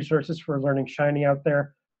tons of resources for learning Shiny out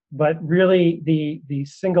there, but really the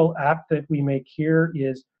single app that we make here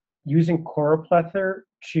is using Choroplethr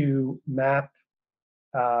to map,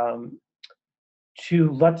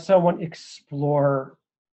 to let someone explore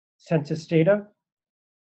census data.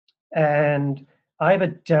 And I have a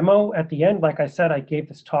demo at the end. Like I said, I gave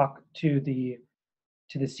this talk to the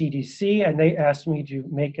CDC, and they asked me to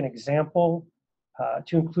make an example,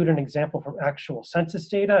 to include an example from actual census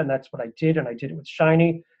data, and that's what I did, and I did it with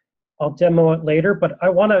Shiny. I'll demo it later, but I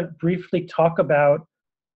want to briefly talk about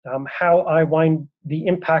how I wind the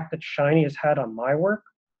impact that Shiny has had on my work.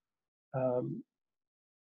 Um,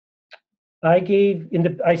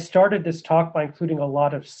 I started this talk by including a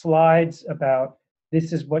lot of slides about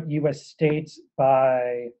this is what US states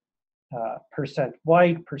by percent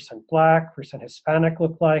white, percent black, percent Hispanic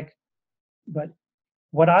look like. But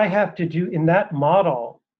what I have to do in that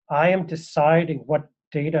model, I am deciding what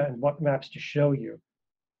data and what maps to show you.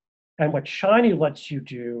 And what Shiny lets you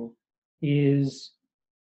do is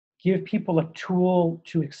give people a tool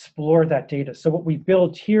to explore that data. So what we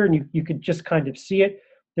built here, and you can just kind of see it,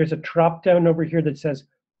 there's a drop down over here that says,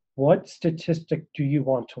 what statistic do you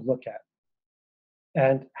want to look at?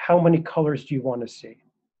 And how many colors do you want to see?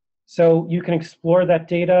 So you can explore that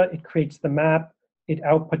data, it creates the map, it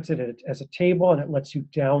outputs it as a table, and it lets you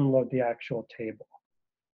download the actual table.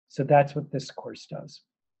 So that's what this course does.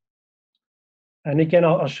 And again,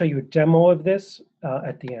 I'll show you a demo of this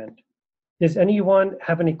at the end. Does anyone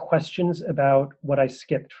have any questions about what I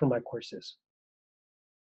skipped from my courses?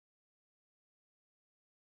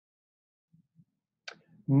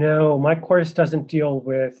 No, my course doesn't deal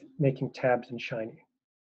with making tabs in Shiny.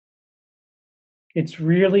 It's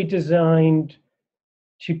really designed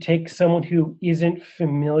to take someone who isn't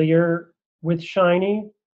familiar with Shiny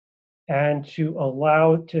and to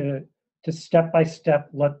allow to step by step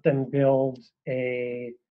let them build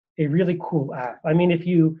a really cool app. I mean, if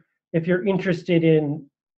you're interested in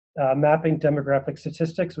mapping demographic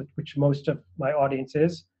statistics, which most of my audience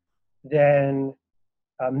is, then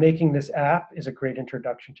making this app is a great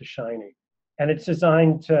introduction to Shiny. And it's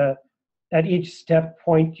designed to, at each step,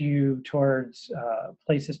 point you towards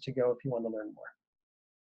places to go if you want to learn more.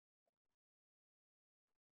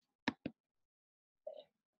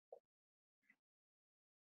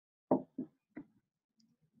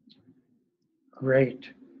 Great.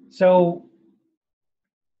 So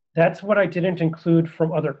that's what I didn't include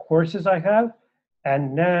from other courses I have.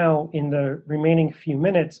 And now in the remaining few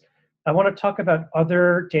minutes, I want to talk about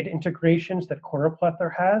other data integrations that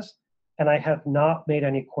Choroplethr has, and I have not made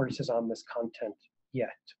any courses on this content yet.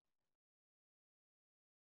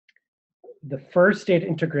 The first data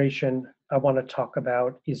integration I want to talk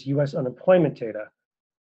about is US unemployment data.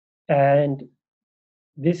 And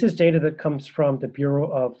this is data that comes from the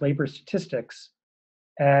Bureau of Labor Statistics.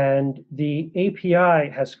 And the API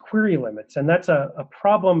has query limits. And that's a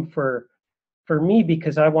problem for me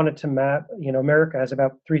because I wanted to map, America has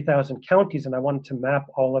about 3,000 counties and I wanted to map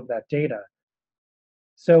all of that data.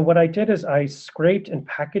 So what I did is I scraped and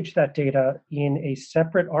packaged that data in a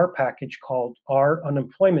separate R package called R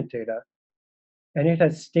unemployment data. And it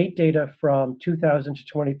has state data from 2000 to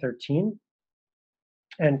 2013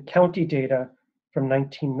 and county data from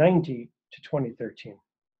 1990 to 2013.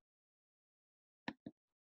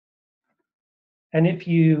 And if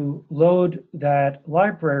you load that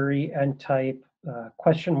library and type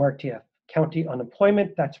 $TF county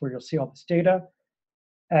unemployment, that's where you'll see all this data.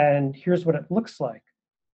 And here's what it looks like.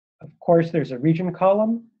 Of course, there's a region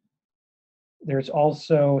column. There's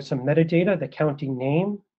also some metadata, the county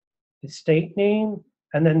name, the state name,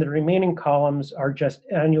 and then the remaining columns are just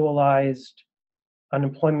annualized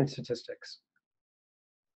unemployment statistics.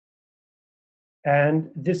 And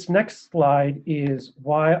this next slide is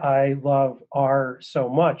why I love R so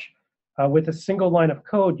much. With a single line of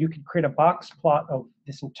code, you can create a box plot of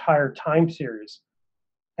this entire time series.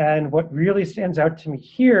 And what really stands out to me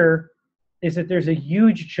here is that there's a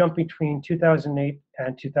huge jump between 2008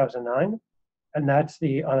 and 2009, and that's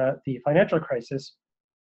the financial crisis.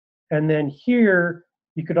 And then here,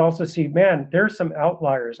 you could also see, man, there are some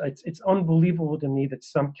outliers. It's unbelievable to me that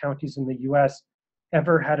some counties in the US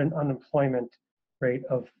ever had an unemployment rate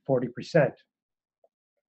of 40%.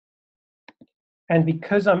 And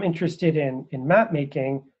because I'm interested in map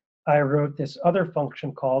making, I wrote this other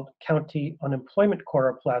function called county unemployment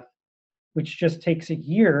Choroplethr, which just takes a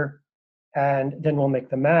year and then we'll make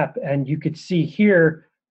the map. And you could see here,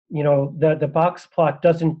 the box plot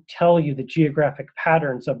doesn't tell you the geographic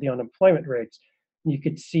patterns of the unemployment rates. You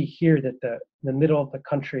could see here that the middle of the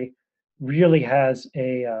country really has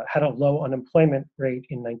had a low unemployment rate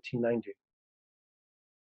in 1990.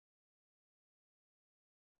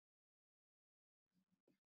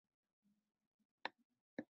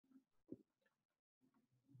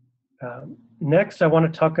 Next, I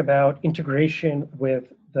want to talk about integration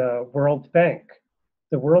with the World Bank.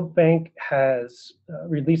 The World Bank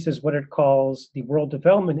releases what it calls the World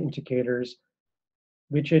Development Indicators,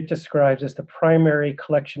 which it describes as the primary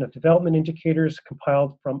collection of development indicators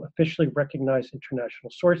compiled from officially recognized international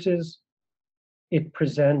sources. It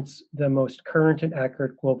presents the most current and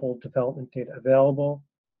accurate global development data available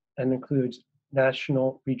and includes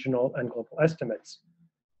national, regional, and global estimates.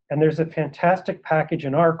 And there's a fantastic package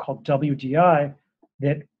in R called WDI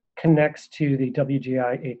that connects to the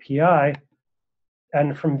WDI API.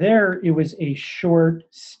 And from there, it was a short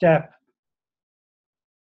step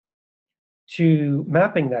to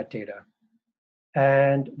mapping that data.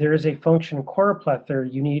 And there is a function in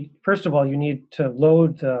Choroplethr. You need, first of all, you need to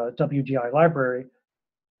load the WDI library.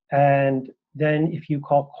 And then if you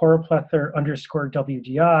call Choroplethr _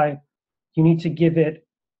 WDI, you need to give it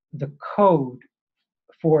the code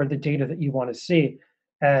for the data that you want to see.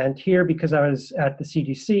 And here, because I was at the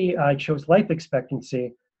CDC, I chose life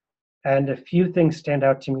expectancy. And a few things stand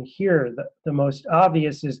out to me here. The most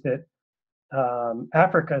obvious is that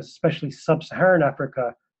Africa, especially sub-Saharan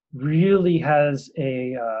Africa, really has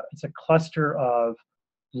it's a cluster of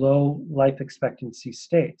low life expectancy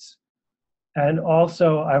states. And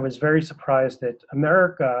also, I was very surprised that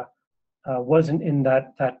America wasn't in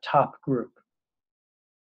that top group.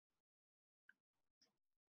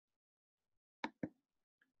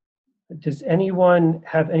 Does anyone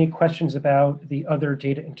have any questions about the other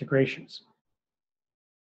data integrations?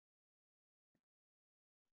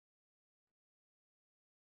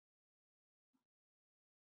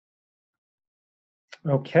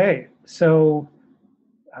 Okay, so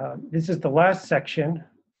this is the last section.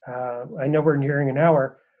 I know we're nearing an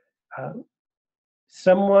hour. I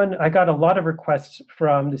got a lot of requests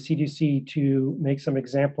from the CDC to make some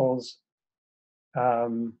examples.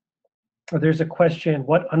 There's a question,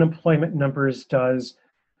 what unemployment numbers does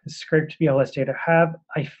the scraped BLS data have?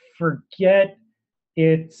 I forget,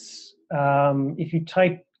 it's, if you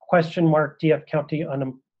type $DF County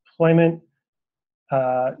unemployment,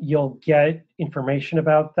 you'll get information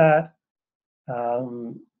about that.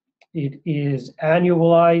 It is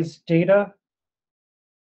annualized data.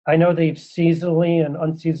 I know they've seasonally and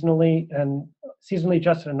unseasonally and seasonally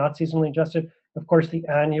adjusted and not seasonally adjusted. Of course, the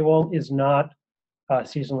annual is not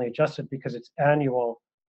seasonally adjusted because it's annual.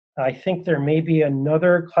 I think there may be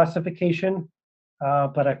another classification,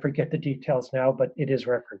 but I forget the details now, but it is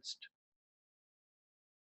referenced.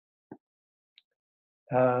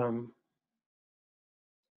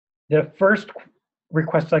 The first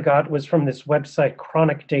request I got was from this website,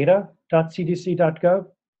 chronicdata.cdc.gov.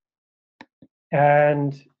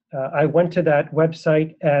 And I went to that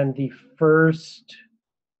website, and the first,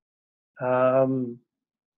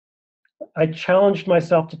 I challenged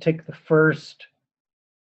myself to take the first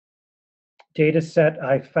data set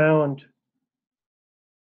I found.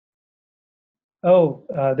 Oh,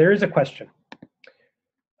 there is a question.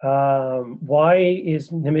 Why is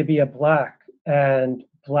Namibia black? And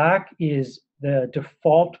black is the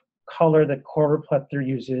default color that Choroplethr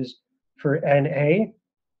uses for NA.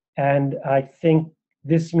 And I think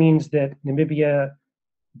this means that Namibia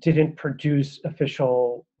didn't produce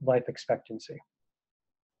official life expectancy.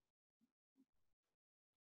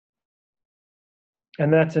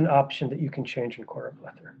 And that's an option that you can change in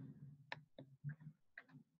Choroplethr.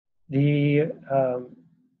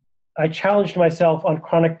 I challenged myself on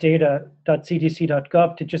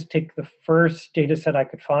chronicdata.cdc.gov to just take the first data set I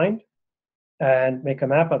could find and make a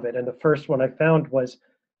map of it. And the first one I found was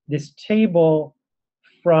this table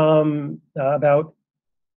from the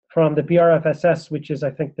BRFSS, which is,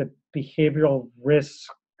 I think, the Behavioral Risk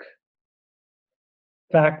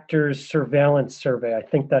Factors Surveillance Survey. I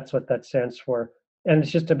think that's what that stands for. And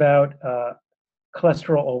it's just about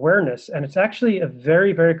cholesterol awareness. And it's actually a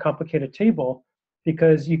very, very complicated table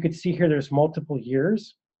because you could see here there's multiple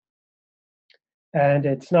years. And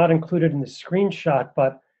it's not included in the screenshot,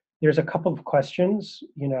 but there's a couple of questions.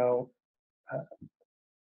 You know,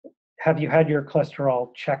 have you had your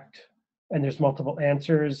cholesterol checked? And there's multiple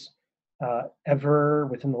answers, ever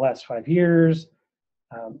within the last 5 years.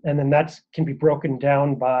 And then that can be broken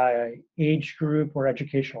down by age group or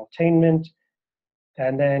educational attainment.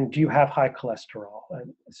 And then, do you have high cholesterol?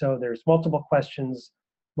 And so there's multiple questions,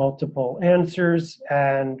 multiple answers,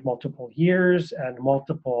 and multiple years, and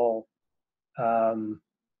multiple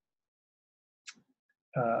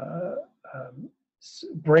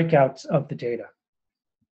breakouts of the data.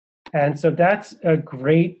 And so that's a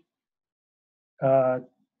great data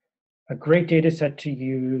set to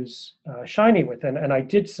use Shiny with, and I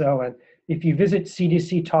did so. And if you visit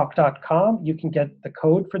cdctalk.com, you can get the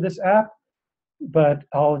code for this app. But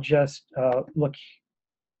I'll just I'll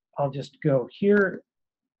just go here.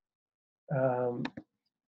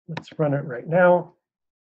 Let's run it right now.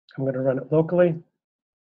 I'm going to run it locally.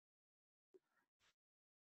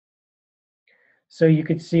 So you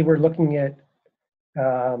could see we're looking at,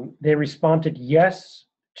 they responded yes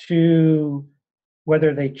to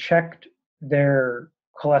whether they checked their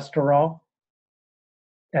cholesterol.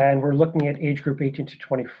 And we're looking at age group 18 to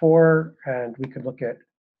 24, and we could look at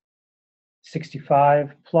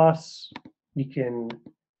 65 plus. We can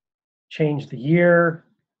change the year.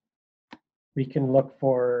 We can look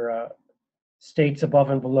for states above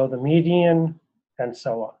and below the median, and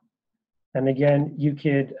so on. And again, you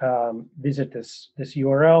could visit this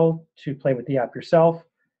URL to play with the app yourself.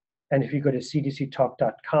 And if you go to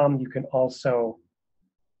cdctalk.com, you can also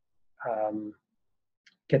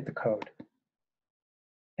get the code.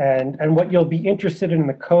 And what you'll be interested in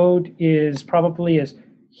the code is probably is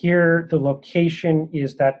here the location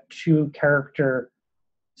is that 2-character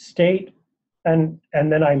state, and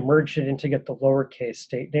then I merged it in to get the lowercase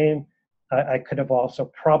state name. I could have also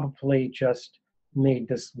probably just made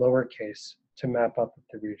this lowercase to map up with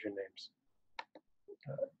the region names.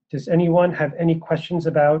 Does anyone have any questions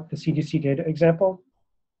about the CDC data example?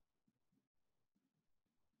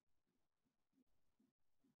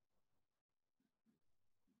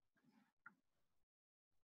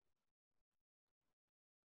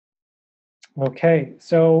 Okay,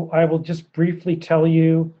 so I will just briefly tell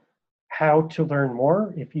you how to learn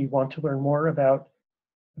more if you want to learn more about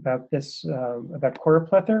this, about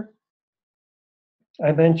Choroplethr.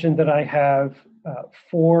 I mentioned that I have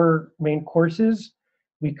 4 main courses.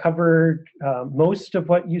 We covered most of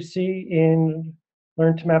what you see in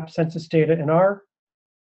Learn to Map Census Data in R.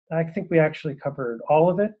 I think we actually covered all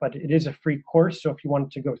of it, but it is a free course, so if you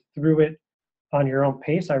wanted to go through it on your own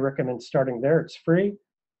pace, I recommend starting there. It's free.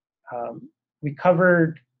 We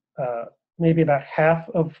covered maybe about half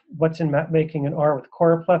of what's in mapmaking in R with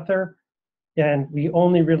Choroplethr, and we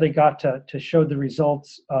only really got to show the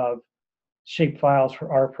results of shapefiles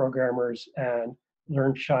for R programmers and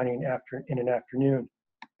learn Shining in an afternoon.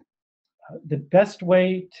 The best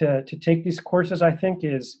way to take these courses, I think,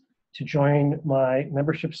 is to join my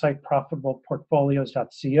membership site,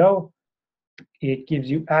 profitableportfolios.co. It gives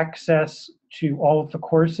you access to all of the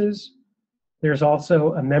courses. There's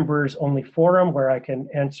also a members only forum where I can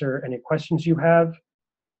answer any questions you have.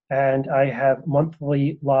 And I have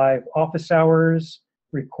monthly live office hours,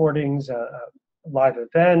 recordings, live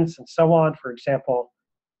events, and so on. For example,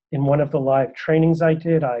 in one of the live trainings I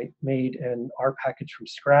did, I made an R package from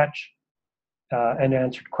scratch and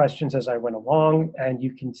answered questions as I went along. And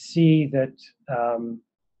you can see that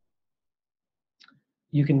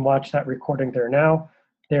you can watch that recording there now.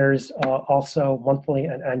 There's also monthly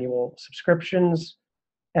and annual subscriptions.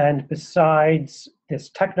 And besides this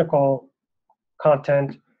technical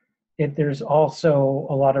content, there's also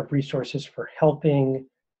a lot of resources for helping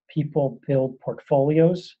people build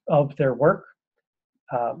portfolios of their work.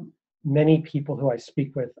 Many people who I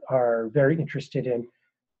speak with are very interested in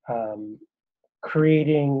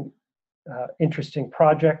creating interesting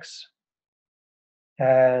projects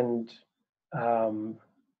and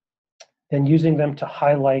then using them to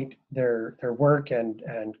highlight their work and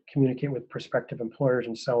communicate with prospective employers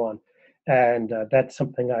and so on. And that's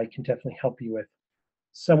something I can definitely help you with.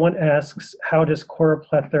 Someone asks, how does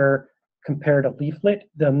Choroplethr compare to Leaflet?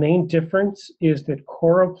 The main difference is that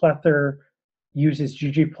Choroplethr uses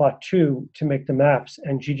ggplot2 to make the maps,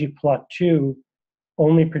 and ggplot2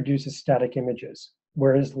 only produces static images,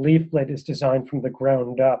 whereas Leaflet is designed from the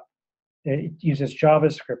ground up. It uses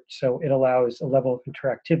JavaScript, so it allows a level of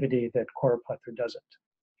interactivity that Choroplethr doesn't.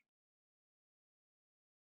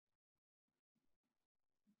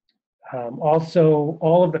 Also,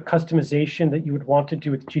 all of the customization that you would want to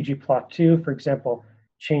do with ggplot2, for example,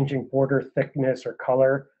 changing border thickness or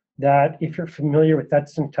color, that if you're familiar with that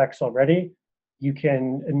syntax already, you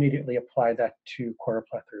can immediately apply that to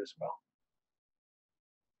Choroplethr as well.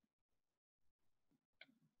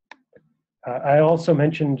 I also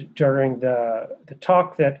mentioned during the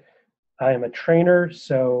talk that I am a trainer,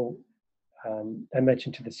 so I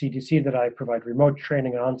mentioned to the CDC that I provide remote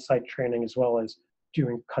training and on-site training, as well as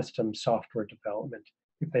doing custom software development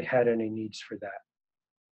if they had any needs for that.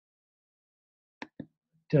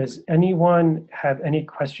 Does anyone have any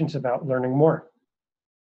questions about learning more?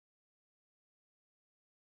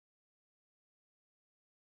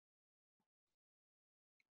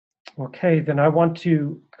 Okay, then I want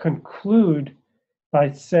to conclude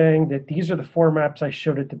by saying that these are the 4 maps I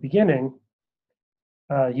showed at the beginning: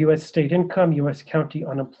 US state income, US county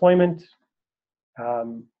unemployment,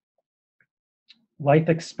 life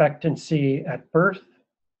expectancy at birth,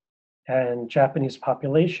 and Japanese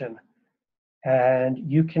population. And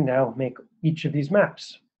you can now make each of these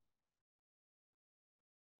maps.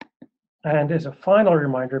 And as a final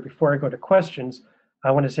reminder, before I go to questions,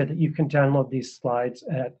 I want to say that you can download these slides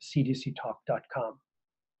at cdctalk.com.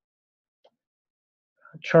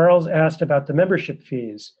 Charles asked about the membership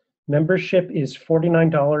fees. Membership is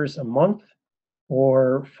 $49 a month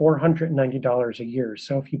or $490 a year.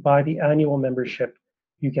 So if you buy the annual membership,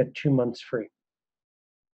 you get 2 months free.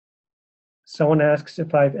 Someone asks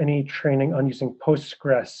if I have any training on using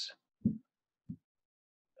Postgres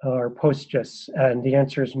or PostGIS, and the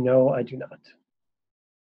answer is no, I do not.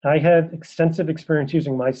 I have extensive experience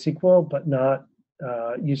using MySQL, but not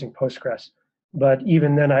using Postgres. But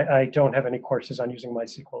even then, I don't have any courses on using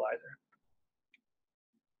MySQL either.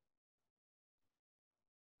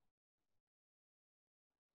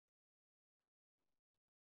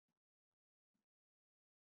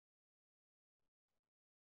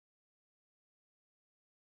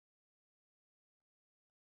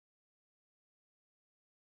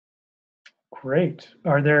 Great.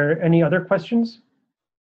 Are there any other questions?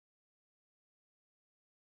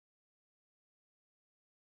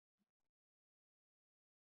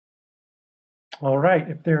 All right.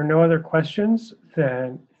 If there are no other questions,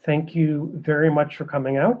 then thank you very much for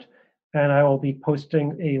coming out. And I will be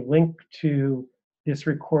posting a link to this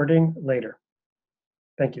recording later.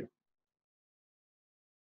 Thank you.